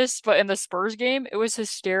saw this, but in the Spurs game, it was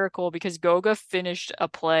hysterical because Goga finished a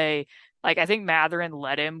play. Like I think Matherin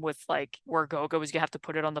led him with like where Goga was gonna have to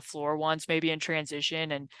put it on the floor once, maybe in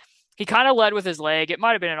transition, and he kind of led with his leg. It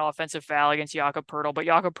might have been an offensive foul against Jakob Poeltl, but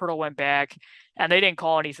Jakob Poeltl went back and they didn't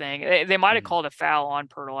call anything. They might have Mm-hmm. called a foul on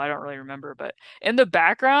Poeltl. I don't really remember, but in the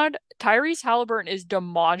background, Tyrese Halliburton is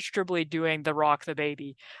demonstrably doing the rock the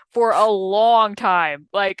baby for a long time,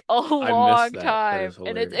 like a I missed long that. That time. is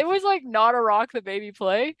And it hilarious. was like not a rock the baby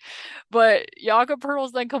play, but Jakob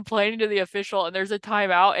Poeltl's then complaining to the official and there's a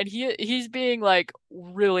timeout and he's being like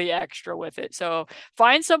really extra with it. So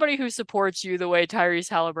find somebody who supports you the way Tyrese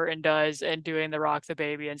Halliburton does and doing the rock the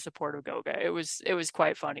baby in support of Goga. It was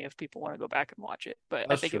quite funny if people want to go back and watch it. But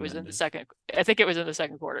That's tremendous. I think it was in the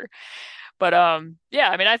second quarter. But yeah,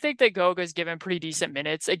 I mean I think that Goga's given pretty decent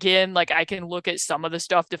minutes. Again, like I can look at some of the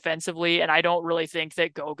stuff defensively and I don't really think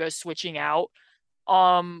that Goga's switching out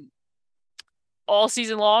um all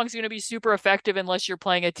season long is going to be super effective unless you're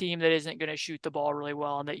playing a team that isn't going to shoot the ball really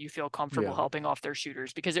well and that you feel comfortable Yeah. helping off their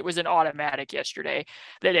shooters, because it was an automatic yesterday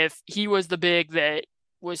that if he was the big that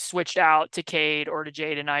was switched out to Cade or to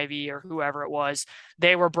Jaden Ivey or whoever it was,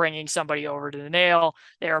 they were bringing somebody over to the nail,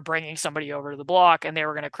 they were bringing somebody over to the block, and they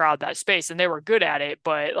were going to crowd that space, and they were good at it,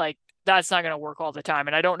 but like that's not going to work all the time.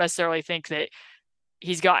 And I don't necessarily think that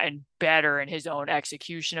he's gotten better in his own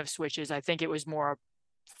execution of switches. I think it was more a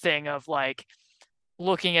thing of like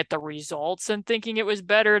looking at the results and thinking it was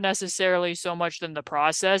better necessarily so much than the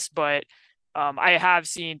process, but I have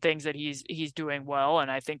seen things that he's doing well,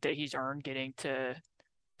 and I think that he's earned getting to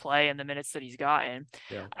play in the minutes that he's gotten.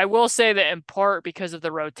 Yeah. I will say that in part because of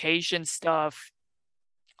the rotation stuff,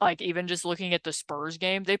 like even just looking at the Spurs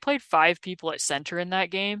game, they played 5 people at center in that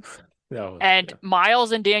game, and Yeah.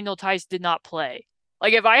 Miles and Daniel Tice did not play.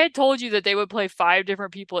 Like if I had told you that they would play 5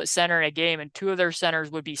 different people at center in a game and 2 of their centers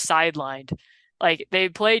would be sidelined, like they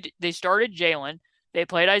started Jalen, they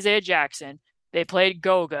played Isaiah Jackson, they played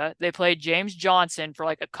Goga, they played James Johnson for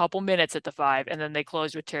like a couple minutes at the 5, and then they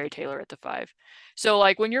closed with Terry Taylor at the 5. So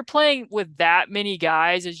like when you're playing with that many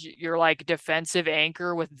guys as your like defensive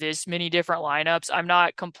anchor with this many different lineups, I'm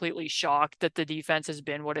not completely shocked that the defense has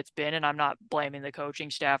been what it's been, and I'm not blaming the coaching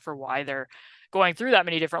staff for why they're going through that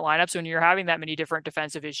many different lineups. When you're having that many different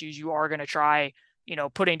defensive issues, you are going to try,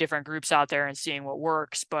 putting different groups out there and seeing what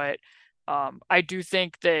works. But I do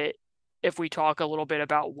think that if we talk a little bit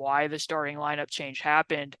about why the starting lineup change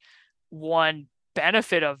happened, one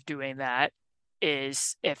benefit of doing that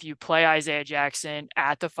is if you play Isaiah Jackson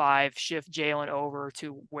at the 5, shift Jalen over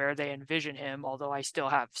to where they envision him, although I still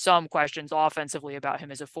have some questions offensively about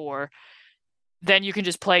him as a 4, then you can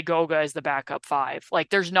just play Goga as the backup five. Like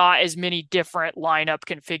there's not as many different lineup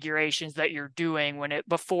configurations that you're doing when it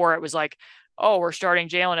before it was like, oh, we're starting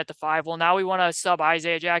Jalen at the five. Well, now we want to sub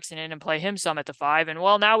Isaiah Jackson in and play him some at the five. And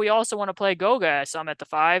well, now we also want to play Goga some at the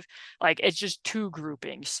five. Like it's just two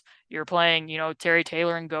groupings. You're playing, Terry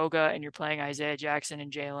Taylor and Goga, and you're playing Isaiah Jackson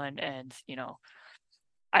and Jalen. And,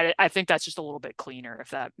 I think that's just a little bit cleaner,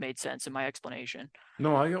 if that made sense in my explanation.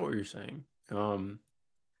 No, I get what you're saying.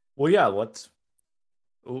 Well, yeah,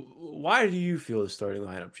 why do you feel the starting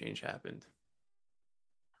lineup change happened?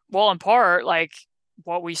 Well, in part, like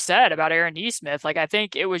what we said about Aaron Nesmith, like I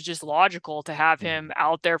think it was just logical to have him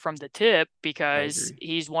out there from the tip I because agree.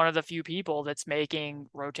 he's one of the few people that's making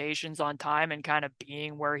rotations on time and kind of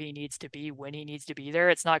being where he needs to be when he needs to be there.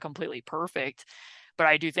 It's not completely perfect, but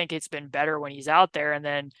I do think it's been better when he's out there. And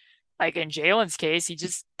then, like in Jalen's case, he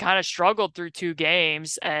just kind of struggled through 2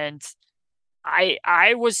 games, and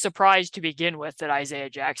I was surprised to begin with that Isaiah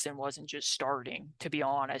Jackson wasn't just starting, to be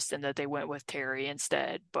honest, and that they went with Terry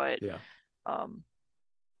instead. But Yeah. um,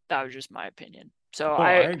 that was just my opinion. So No,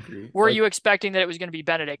 I agree. were you expecting that it was going to be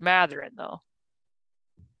Benedict Mathurin though?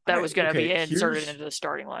 That was going to be Okay, inserted into the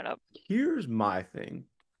starting lineup. here's my thing.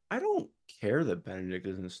 I don't care that Benedict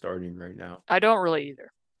isn't starting right now. I don't really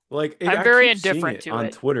either. Like I'm I very keep seeing indifferent it to on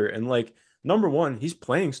it. Twitter, and like number one, he's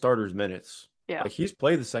playing starters minutes. Yeah. Like he's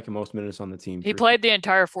played the second most minutes on the team He for played the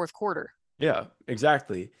entire fourth quarter. yeah,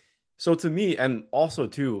 exactly. So to me, and also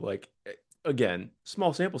too, like again,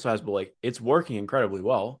 small sample size, but like it's working incredibly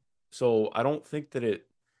well. So I don't think that it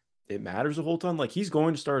matters a whole ton. Like he's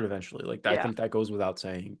going to start eventually. Like I Yeah. think that goes without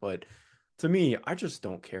saying. But to me, I just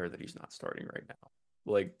don't care that he's not starting right now.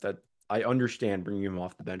 Like that, I understand bringing him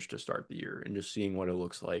off the bench to start the year and just seeing what it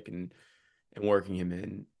looks like and working him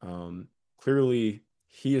in. Clearly,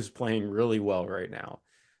 he is playing really well right now.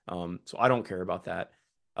 So I don't care about that.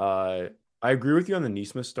 I agree with you on the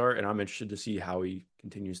Nesmith start, and I'm interested to see how he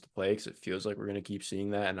continues to play because it feels like we're going to keep seeing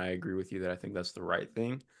that. And I agree with you that I think that's the right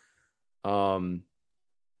thing. Um,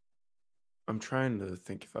 I'm trying to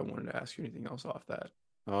think if I wanted to ask you anything else off that.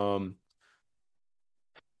 Um,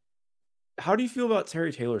 how do you feel about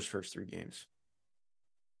Terry Taylor's first 3 games?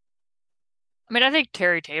 I mean, I think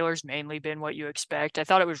Terry Taylor's mainly been what you expect. I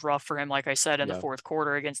thought it was rough for him, like I said, in the Yeah, fourth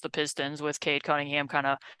quarter against the Pistons with Cade Cunningham kind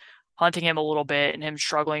of hunting him a little bit and him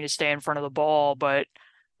struggling to stay in front of the ball. But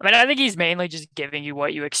I mean, I think he's mainly just giving you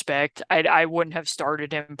what you expect. I wouldn't have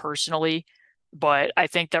started him personally, but I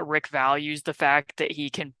think that Rick values the fact that he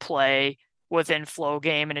can play within flow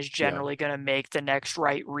game and is yeah, generally going to make the next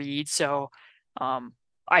right read. So um,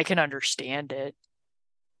 I can understand it.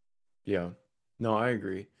 yeah. No, I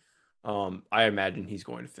agree. I imagine he's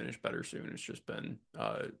going to finish better soon. It's just been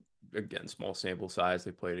again small sample size.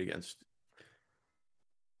 They played against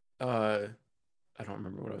uh I don't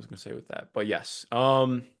remember what I was gonna say with that. But yes.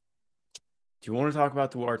 Do you want to talk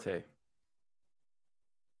about Duarte?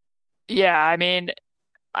 Yeah, I mean,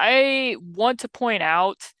 I want to point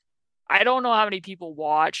out I don't know how many people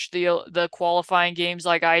watch the qualifying games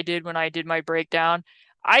like I did when I did my breakdown.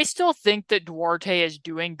 I still think that Duarte is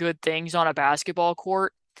doing good things on a basketball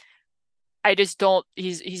court. I just don't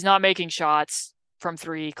he's not making shots from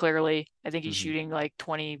three, clearly. I think he's Hmm. shooting like Yeah,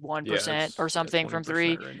 21% it's or yeah, something from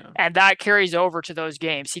three. 20% right now. And that carries over to those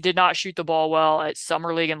games. He did not shoot the ball well at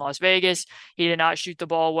Summer League in Las Vegas. He did not shoot the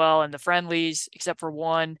ball well in the friendlies, except for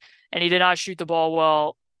one. And he did not shoot the ball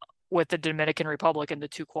well with the Dominican Republic in the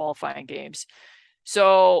 2 qualifying games.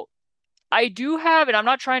 So I do have, and I'm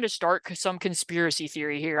not trying to start some conspiracy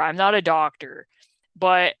theory here. I'm not a doctor,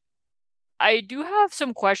 but I do have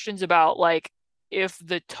some questions about like if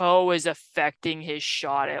the toe is affecting his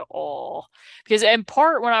shot at all. Because in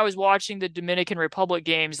part when I was watching the Dominican Republic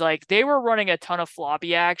games, like they were running a ton of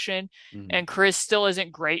floppy action Hmm. and Chris still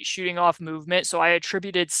isn't great shooting off movement, so I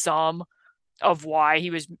attributed some of why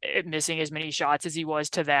he was missing as many shots as he was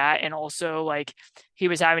to that. And also, like, he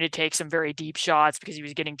was having to take some very deep shots because he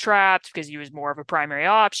was getting trapped because he was more of a primary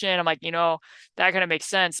option. I'm like, that kind of makes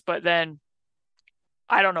sense. But then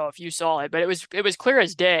I don't know if you saw it, but it was clear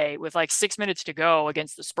as day with like 6 minutes to go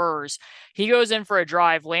against the Spurs. He goes in for a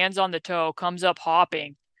drive, lands on the toe, comes up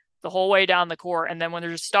hopping the whole way down the court, and then when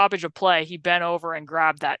there's a stoppage of play, he bent over and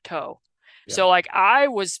grabbed that toe. Yeah. So like I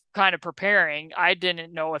was kind of preparing. I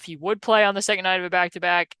didn't know if he would play on the second night of a back to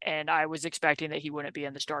back, and I was expecting that he wouldn't be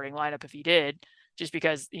in the starting lineup if he did, just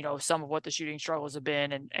because some of what the shooting struggles have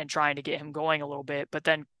been and trying to get him going a little bit. But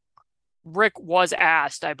then Rick was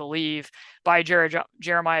asked, I believe, by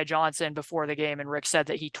Jeremiah Johnson before the game, and Rick said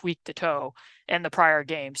that he tweaked the toe in the prior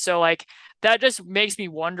game. So like that just makes me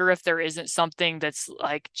wonder if there isn't something that's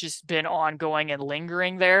like just been ongoing and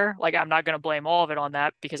lingering there. Like I'm not going to blame all of it on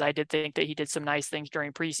that because I did think that he did some nice things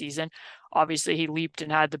during preseason. Obviously, he leaped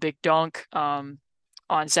and had the big dunk on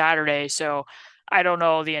Saturday. So I don't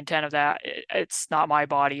know the intent of that. It's not my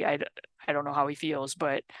body. I don't know how he feels,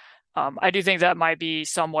 but I do think that might be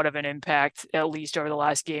somewhat of an impact, at least over the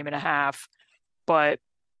last game and a half. But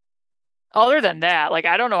other than that, like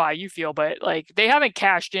I don't know how you feel, but like they haven't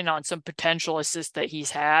cashed in on some potential assists that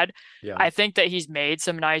he's had. Yeah. I think that he's made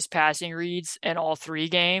some nice passing reads in all three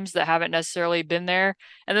games that haven't necessarily been there.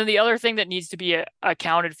 And then the other thing that needs to be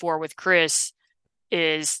accounted for with Chris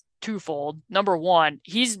is twofold. Number one,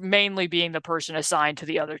 he's mainly being the person assigned to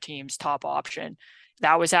the other team's top option.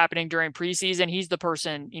 That was happening during preseason. He's the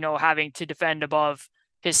person, having to defend above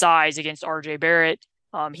his size against RJ Barrett.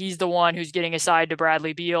 He's the one who's getting assigned to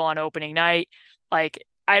Bradley Beal on opening night. Like,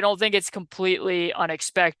 I don't think it's completely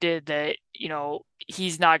unexpected that,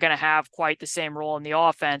 he's not going to have quite the same role in the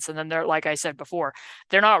offense. And then they're, like I said before,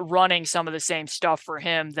 they're not running some of the same stuff for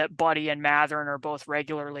him that Buddy and Matherin are both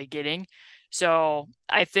regularly getting. So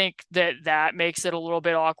I think that makes it a little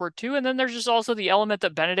bit awkward too. And then there's just also the element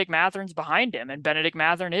that Bennedict Matherin's behind him, and Bennedict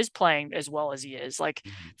Mathurin is playing as well as he is. Like,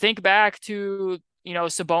 think back to,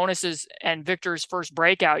 Sabonis's and Victor's first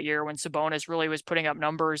breakout year when Sabonis really was putting up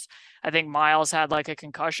numbers. I think Miles had like a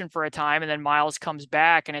concussion for a time, and then Miles comes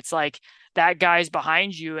back, and it's like that guy's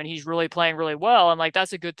behind you and he's really playing really well. And like,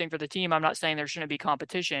 that's a good thing for the team. I'm not saying there shouldn't be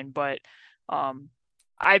competition, but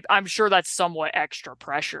I'm sure that's somewhat extra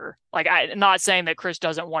pressure. Like, I'm not saying that Chris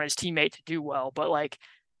doesn't want his teammate to do well, but like,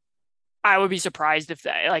 I would be surprised if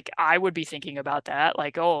that, like, I would be thinking about that.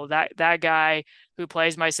 Like, oh, that guy who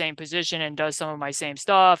plays my same position and does some of my same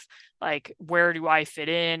stuff, like, where do I fit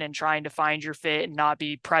in, and trying to find your fit and not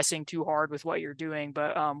be pressing too hard with what you're doing.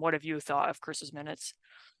 But what have you thought of Chris's minutes?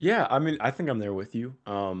 Yeah, I mean, I think I'm there with you.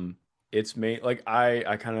 It's like I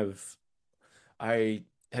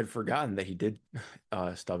had forgotten that he did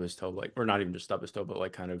stub his toe, like, or not even just stub his toe, but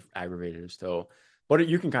like kind of aggravated his toe. But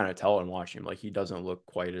you can kind of tell in watching him, like he doesn't look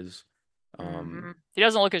quite as He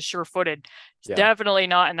doesn't look as sure-footed. He's yeah. definitely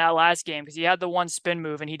not in that last game because he had the one spin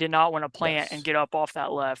move and he did not want to plant and Yes. get up off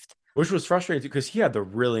that left. Which was frustrating because he had the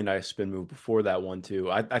really nice spin move before that one too.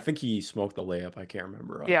 I think he smoked the layup. I can't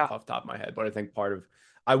remember Yeah. off the top of my head, but I think part of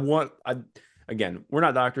I again, we're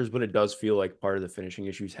not doctors, but it does feel like part of the finishing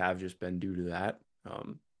issues have just been due to that.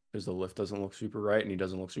 Because the lift doesn't look super right and he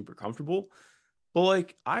doesn't look super comfortable. But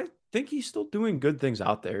like I think he's still doing good things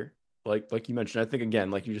out there. Like you mentioned, I think again,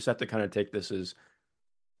 like you just have to kind of take this as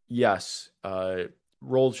yes,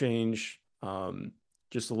 role change,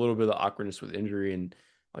 just a little bit of awkwardness with injury, and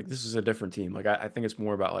like this is a different team. Like I think it's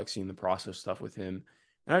more about like seeing the process stuff with him.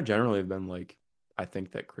 And I generally have been like, I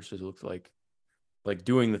think that Chris has looked like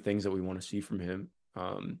doing the things that we want to see from him.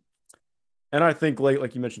 And I think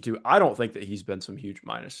like you mentioned too, I don't think that he's been some huge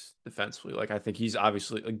minus defensively. Like I think he's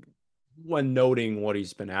obviously like when noting what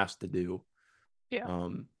he's been asked to do. Yeah.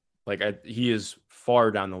 He is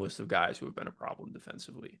far down the list of guys who have been a problem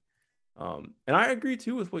defensively. And I agree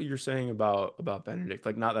too with what you're saying about Bennedict.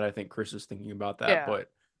 Like, not that I think Chris is thinking about that, Yeah. but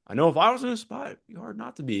I know if I was in a spot, it'd be hard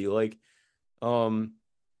not to be. Like,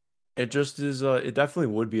 it just is. It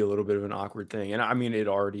definitely would be a little bit of an awkward thing, and I mean, it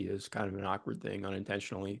already is kind of an awkward thing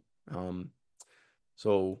unintentionally.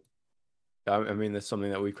 So I mean, that's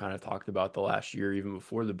something that we've kind of talked about the last year, even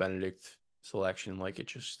before the Bennedict selection. Like, it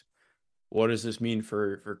just, what does this mean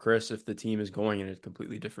for Chris if the team is going in a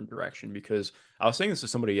completely different direction? Because I was saying this to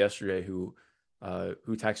somebody yesterday who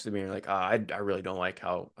texted me and like, I really don't like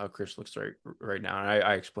how Chris looks right now. And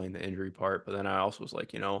I explained the injury part, but then I also was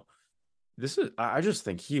like, I just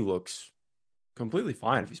think he looks completely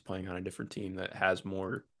fine if he's playing on a different team that has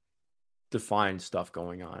more defined stuff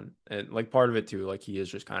going on. And like part of it too, like he is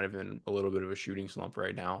just kind of in a little bit of a shooting slump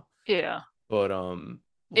right now. Yeah. But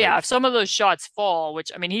Yeah, if like some of those shots fall, which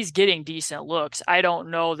I mean, he's getting decent looks, I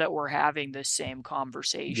don't know that we're having the same yeah,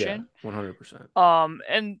 conversation.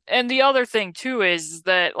 100%. And the other thing too is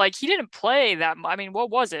that like he didn't play that. I mean, what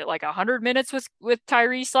was it, like 100 minutes with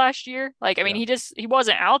Tyrese last year? Like, I mean, Yeah. he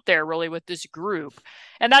wasn't out there really with this group,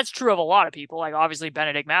 and that's true of a lot of people. Like, obviously,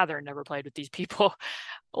 Bennedict Mather never played with these people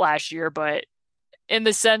last year, but in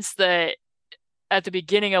the sense that at the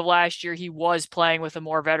beginning of last year, he was playing with a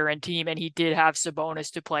more veteran team, and he did have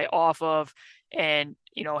Sabonis to play off of, and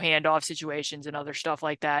handoff situations and other stuff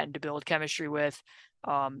like that, and to build chemistry with.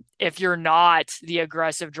 If you're not the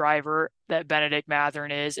aggressive driver that Bennedict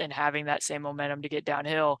Mathurin is, and having that same momentum to get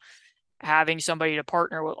downhill, having somebody to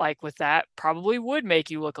partner with that probably would make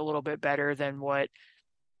you look a little bit better than what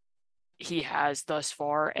he has thus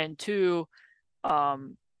far. And two,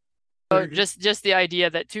 just the idea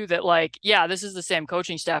that too, that like, yeah, this is the same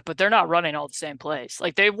coaching staff, but they're not running all the same plays.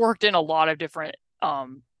 Like they've worked in a lot of different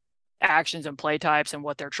actions and play types and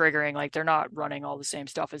what they're triggering. Like they're not running all the same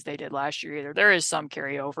stuff as they did last year either. There is some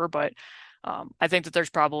carryover, but I think that there's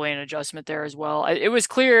probably an adjustment there as well. It was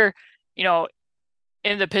clear,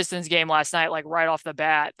 in the Pistons game last night, like right off the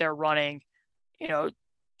bat, they're running, you know,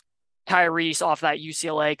 Tyrese off that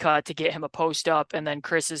UCLA cut to get him a post up, and then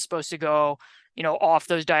Chris is supposed to go, off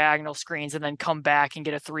those diagonal screens and then come back and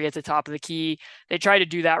get a three at the top of the key. They try to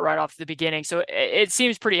do that right off the beginning. So it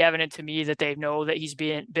seems pretty evident to me that they know that he's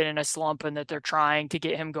been in a slump and that they're trying to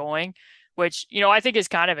get him going, which, I think is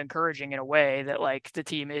kind of encouraging in a way that like the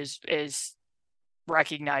team is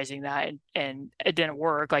recognizing that, and it didn't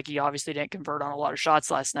work. Like he obviously didn't convert on a lot of shots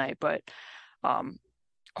last night, but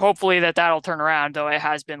hopefully that'll turn around, though it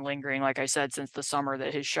has been lingering, like I said, since the summer,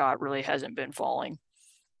 that his shot really hasn't been falling.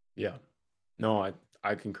 Yeah. No,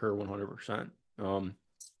 I concur 100%.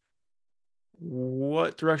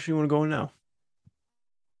 What direction you want to go in now?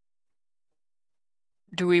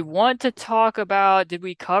 Do we want to talk about, did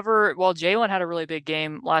we cover, well, Jalen had a really big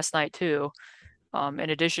game last night too.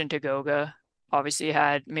 In addition to Goga, obviously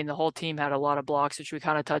the whole team had a lot of blocks, which we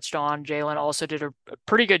kind of touched on. Jalen also did a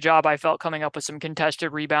pretty good job, I felt, coming up with some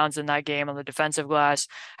contested rebounds in that game on the defensive glass.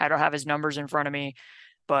 I don't have his numbers in front of me,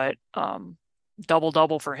 but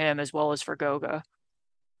double for him as well as for Goga.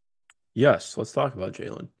 Yes, let's talk about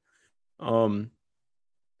Jalen.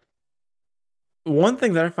 One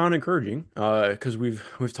thing that I found encouraging, because we've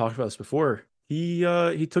talked about this before,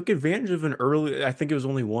 he took advantage of an early. I think it was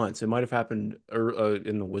only once. It might have happened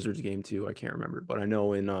in the Wizards game too. I can't remember, but I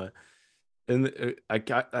know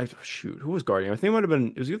shoot, who was guarding him? I think it might have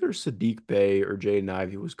been, it was either Sadiq Bey or Jaden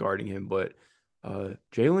Ivey who was guarding him, but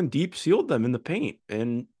Jalen deep sealed them in the paint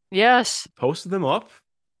and yes, posted them up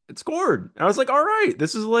and scored. And I was like, all right,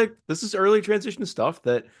 this is early transition stuff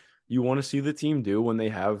that you want to see the team do when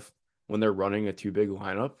they're running a too big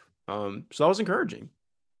lineup. So that was encouraging.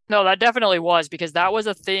 No, that definitely was, because that was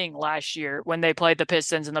a thing last year when they played the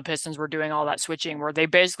Pistons and the Pistons were doing all that switching where they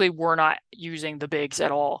basically were not using the bigs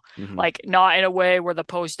at all. Mm-hmm. Like not in a way where the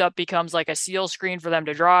post up becomes like a seal screen for them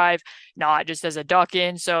to drive, not just as a duck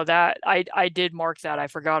in. So that I did mark that. I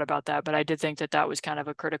forgot about that, but I did think that was kind of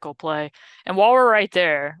a critical play. And while we're right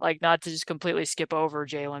there, like not to just completely skip over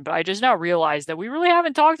Jalen, but I just now realized that we really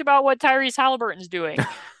haven't talked about what Tyrese Halliburton's doing.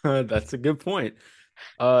 That's a good point.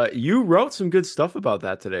 You wrote some good stuff about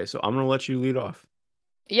that today, so I'm gonna let you lead off.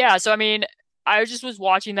 Yeah, so I just was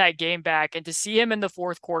watching that game back, and to see him in the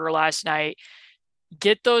fourth quarter last night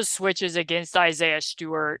get those switches against Isaiah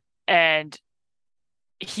Stewart, and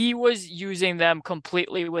he was using them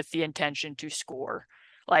completely with the intention to score.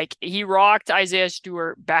 Like he rocked Isaiah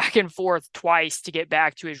Stewart back and forth twice to get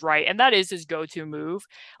back to his right, and that is his go-to move.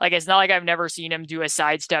 Like it's not like I've never seen him do a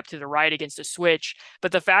sidestep to the right against a switch,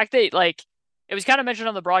 but the fact that like it was kind of mentioned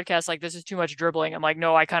on the broadcast, like this is too much dribbling. I'm like,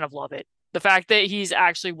 no, I kind of love it. The fact that he's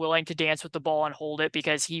actually willing to dance with the ball and hold it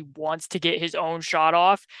because he wants to get his own shot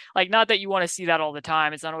off. Like, not that you want to see that all the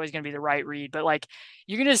time. It's not always going to be the right read, but like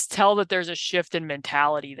you can just tell that there's a shift in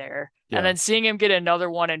mentality there. Yeah. And then seeing him get another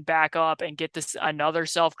one and back up and get this another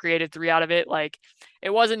self-created three out of it, like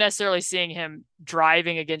it wasn't necessarily seeing him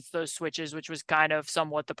driving against those switches, which was kind of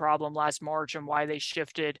somewhat the problem last March and why they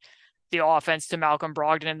shifted the offense to Malcolm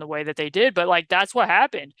Brogdon in the way that they did. But like, that's what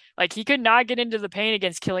happened. Like he could not get into the paint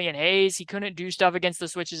against Killian Hayes. He couldn't do stuff against the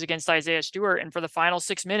switches against Isaiah Stewart. And for the final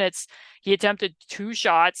 6 minutes, he attempted 2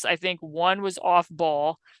 shots. I think one was off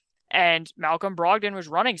ball and Malcolm Brogdon was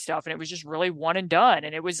running stuff, and it was just really one and done.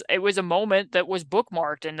 And it was a moment that was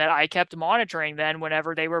bookmarked and that I kept monitoring then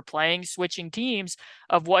whenever they were playing switching teams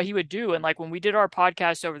of what he would do. And like when we did our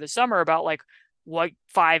podcast over the summer about like what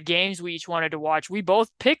 5 games we each wanted to watch, we both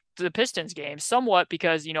picked the Pistons game somewhat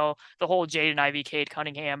because, the whole Jaden Ivey, Cade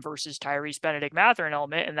Cunningham versus Tyrese Benedict Mathurin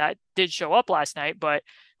element, and that did show up last night. But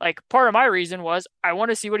like part of my reason was I want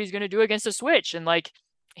to see what he's going to do against the switch, and like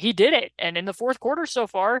he did it. And in the fourth quarter so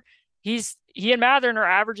far, he and Mathurin are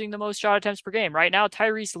averaging the most shot attempts per game. Right now,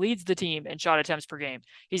 Tyrese leads the team in shot attempts per game.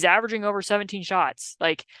 He's averaging over 17 shots.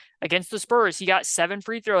 Like against the Spurs, he got 7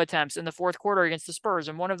 free throw attempts in the fourth quarter against the Spurs,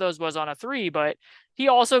 and one of those was on a 3, but he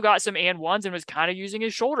also got some and ones and was kind of using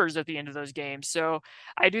his shoulders at the end of those games. So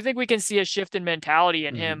I do think we can see a shift in mentality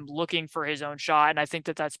in him looking for his own shot, and I think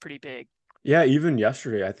that that's pretty big. Yeah, even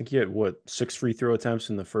yesterday, I think he had 6 free throw attempts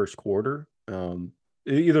in the first quarter.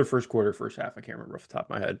 either first quarter, first half. I can't remember off the top of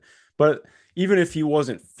my head. But even if he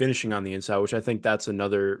wasn't finishing on the inside, which I think that's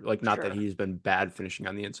another, like, not that Sure. he's been bad finishing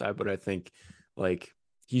on the inside, but I think like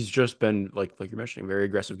he's just been like you're mentioning, very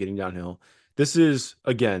aggressive getting downhill. This is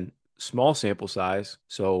again small sample size,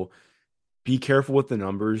 so be careful with the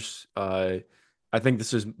numbers. I think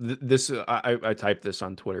this. I typed this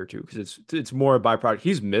on Twitter too because it's more a byproduct.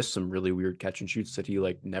 He's missed some really weird catch and shoots that he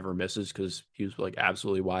like never misses because he was like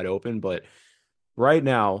absolutely wide open. But right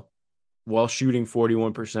now, while shooting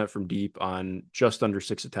 41% from deep on just under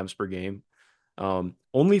 6 attempts per game,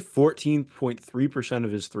 only 14.3%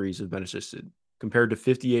 of his threes have been assisted compared to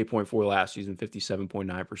 58.4 last season,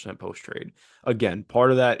 57.9% post trade. Again, part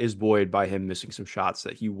of that is buoyed by him missing some shots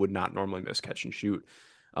that he would not normally miss catch and shoot.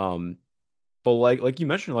 Um, but like you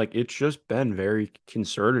mentioned, like it's just been very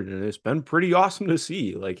concerted and it's been pretty awesome to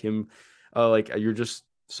see. Like him, like you're just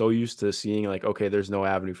so used to seeing like, okay, there's no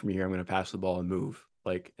avenue from here. I'm going to pass the ball and move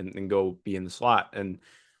like and go be in the slot. And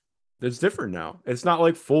it's different now. It's not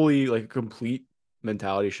like fully like a complete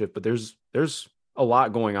mentality shift, but there's a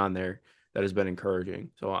lot going on there that has been encouraging.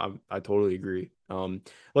 So I totally agree.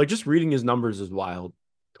 Like just reading his numbers is wild.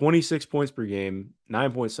 26 points per game,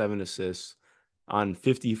 9.7 assists on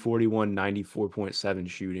 50, 41, 94.7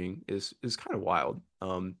 shooting is kind of wild.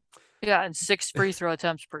 Yeah, and 6 free throw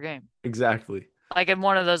attempts per game. Exactly. Like in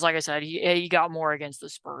one of those, like I said, he got more against the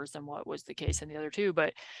Spurs than what was the case in the other two.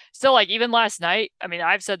 But still, like even last night, I mean,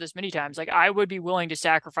 I've said this many times, like I would be willing to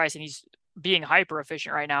sacrifice, and he's being hyper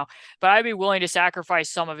efficient right now, but I'd be willing to sacrifice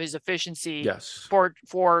some of his efficiency Yes. for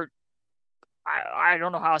I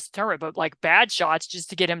don't know how else to term it, but like bad shots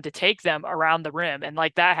just to get him to take them around the rim. And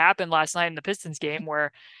like that happened last night in the Pistons game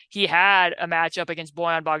where he had a matchup against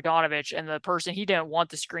Bojan Bogdanovic and the person he didn't want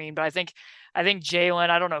the screen, but I think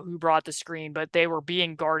Jalen, I don't know who brought the screen, but they were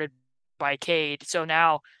being guarded by Cade. So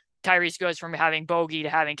now Tyrese goes from having Bogey to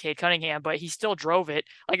having Cade Cunningham, but he still drove it.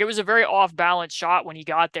 Like it was a very off balance shot when he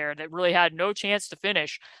got there that really had no chance to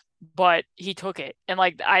finish, but he took it. And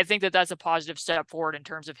like I think that that's a positive step forward in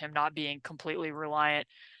terms of him not being completely reliant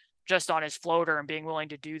just on his floater and being willing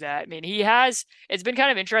to do that. I mean, it's been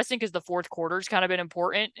kind of interesting because the fourth quarter's kind of been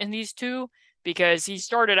important in these two because he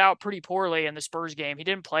started out pretty poorly in the Spurs game. He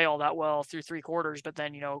didn't play all that well through three quarters, but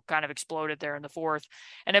then, kind of exploded there in the fourth.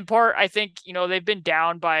 And in part, I think, they've been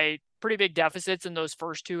down by pretty big deficits in those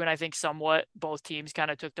first two. And I think somewhat both teams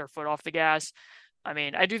kind of took their foot off the gas. I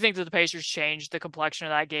mean, I do think that the Pacers changed the complexion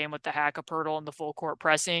of that game with the Haka-Pirtle and the full court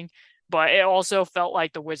pressing, but it also felt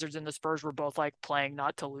like the Wizards and the Spurs were both like playing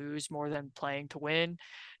not to lose more than playing to win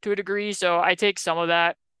to a degree. So I take some of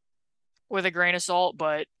that with a grain of salt,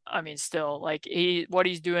 but I mean, still, like what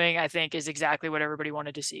he's doing, I think, is exactly what everybody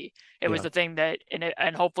wanted to see. It was Yeah. the thing that,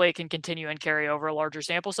 and hopefully it can continue and carry over a larger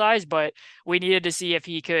sample size. But we needed to see if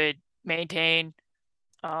he could maintain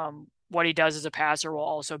what he does as a passer while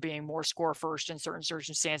also being more score first in certain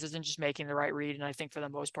circumstances and just making the right read. And I think for the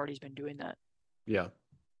most part, he's been doing that. Yeah.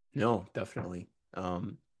 No, definitely.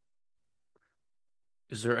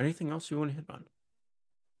 Is there anything else you want to hit on?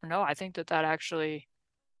 No, I think that actually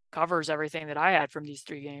covers everything that I had from these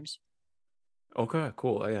three games. Okay,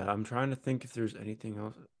 cool. Yeah, I'm trying to think if there's anything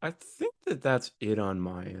else. I think that that's it on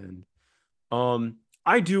my end.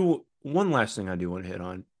 I do one last thing I do want to hit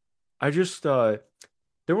on. I just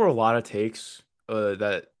there were a lot of takes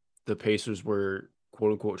that the Pacers were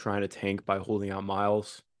quote unquote trying to tank by holding out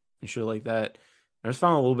Miles and shit like that. I just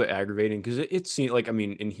found it a little bit aggravating because it seemed like, I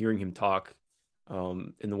mean, in hearing him talk,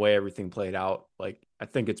 in the way everything played out, like I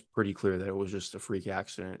think it's pretty clear that it was just a freak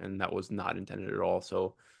accident and that was not intended at all.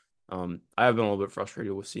 So I have been a little bit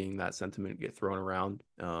frustrated with seeing that sentiment get thrown around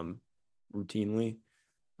routinely.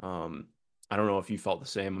 I don't know if you felt the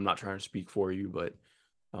same. I'm not trying to speak for you, but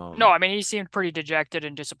No, I mean, he seemed pretty dejected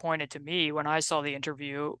and disappointed to me when I saw the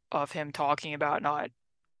interview of him talking about not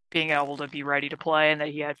being able to be ready to play and that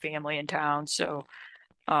he had family in town. So,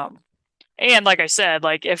 and like I said,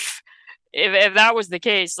 like if that was the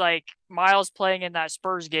case, like Miles playing in that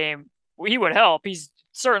Spurs game, he would help. He's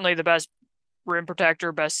certainly the best rim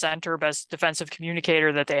protector, best center, best defensive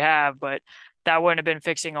communicator that they have, but that wouldn't have been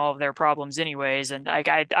fixing all of their problems anyways. And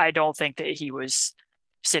I don't think that he was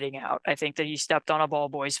sitting out. I think that he stepped on a ball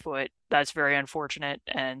boy's foot. That's very unfortunate.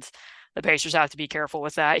 And the Pacers have to be careful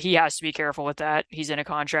with that. He has to be careful with that. He's in a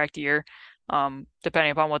contract year.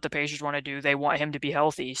 Depending upon what the Pacers want to do, they want him to be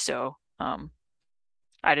healthy. So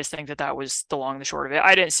I just think that was the long and the short of it.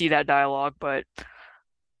 I didn't see that dialogue, but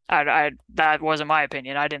that wasn't my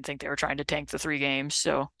opinion. I didn't think they were trying to tank the 3 games.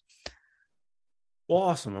 So, well,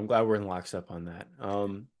 awesome. I'm glad we're in lockstep on that.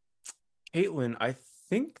 Caitlin, I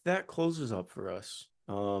think that closes up for us.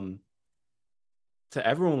 to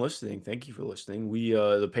everyone listening, thank you for listening.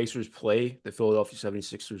 The Pacers play the Philadelphia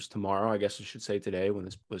 76ers tomorrow. I guess I should say today when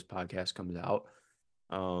this podcast comes out.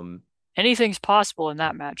 Anything's possible in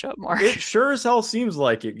that matchup, Mark. It sure as hell seems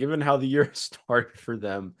like it, given how the year started for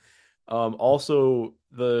them. Also,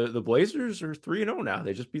 the Blazers are 3-0 now.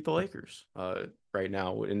 They just beat the Lakers right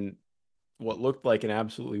now in what looked like an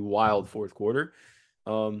absolutely wild fourth quarter.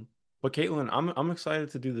 But Caitlin, I'm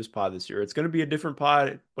excited to do this pod this year. It's going to be a different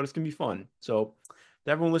pod, but it's going to be fun. So,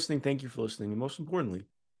 to everyone listening, thank you for listening, and most importantly,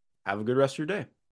 have a good rest of your day.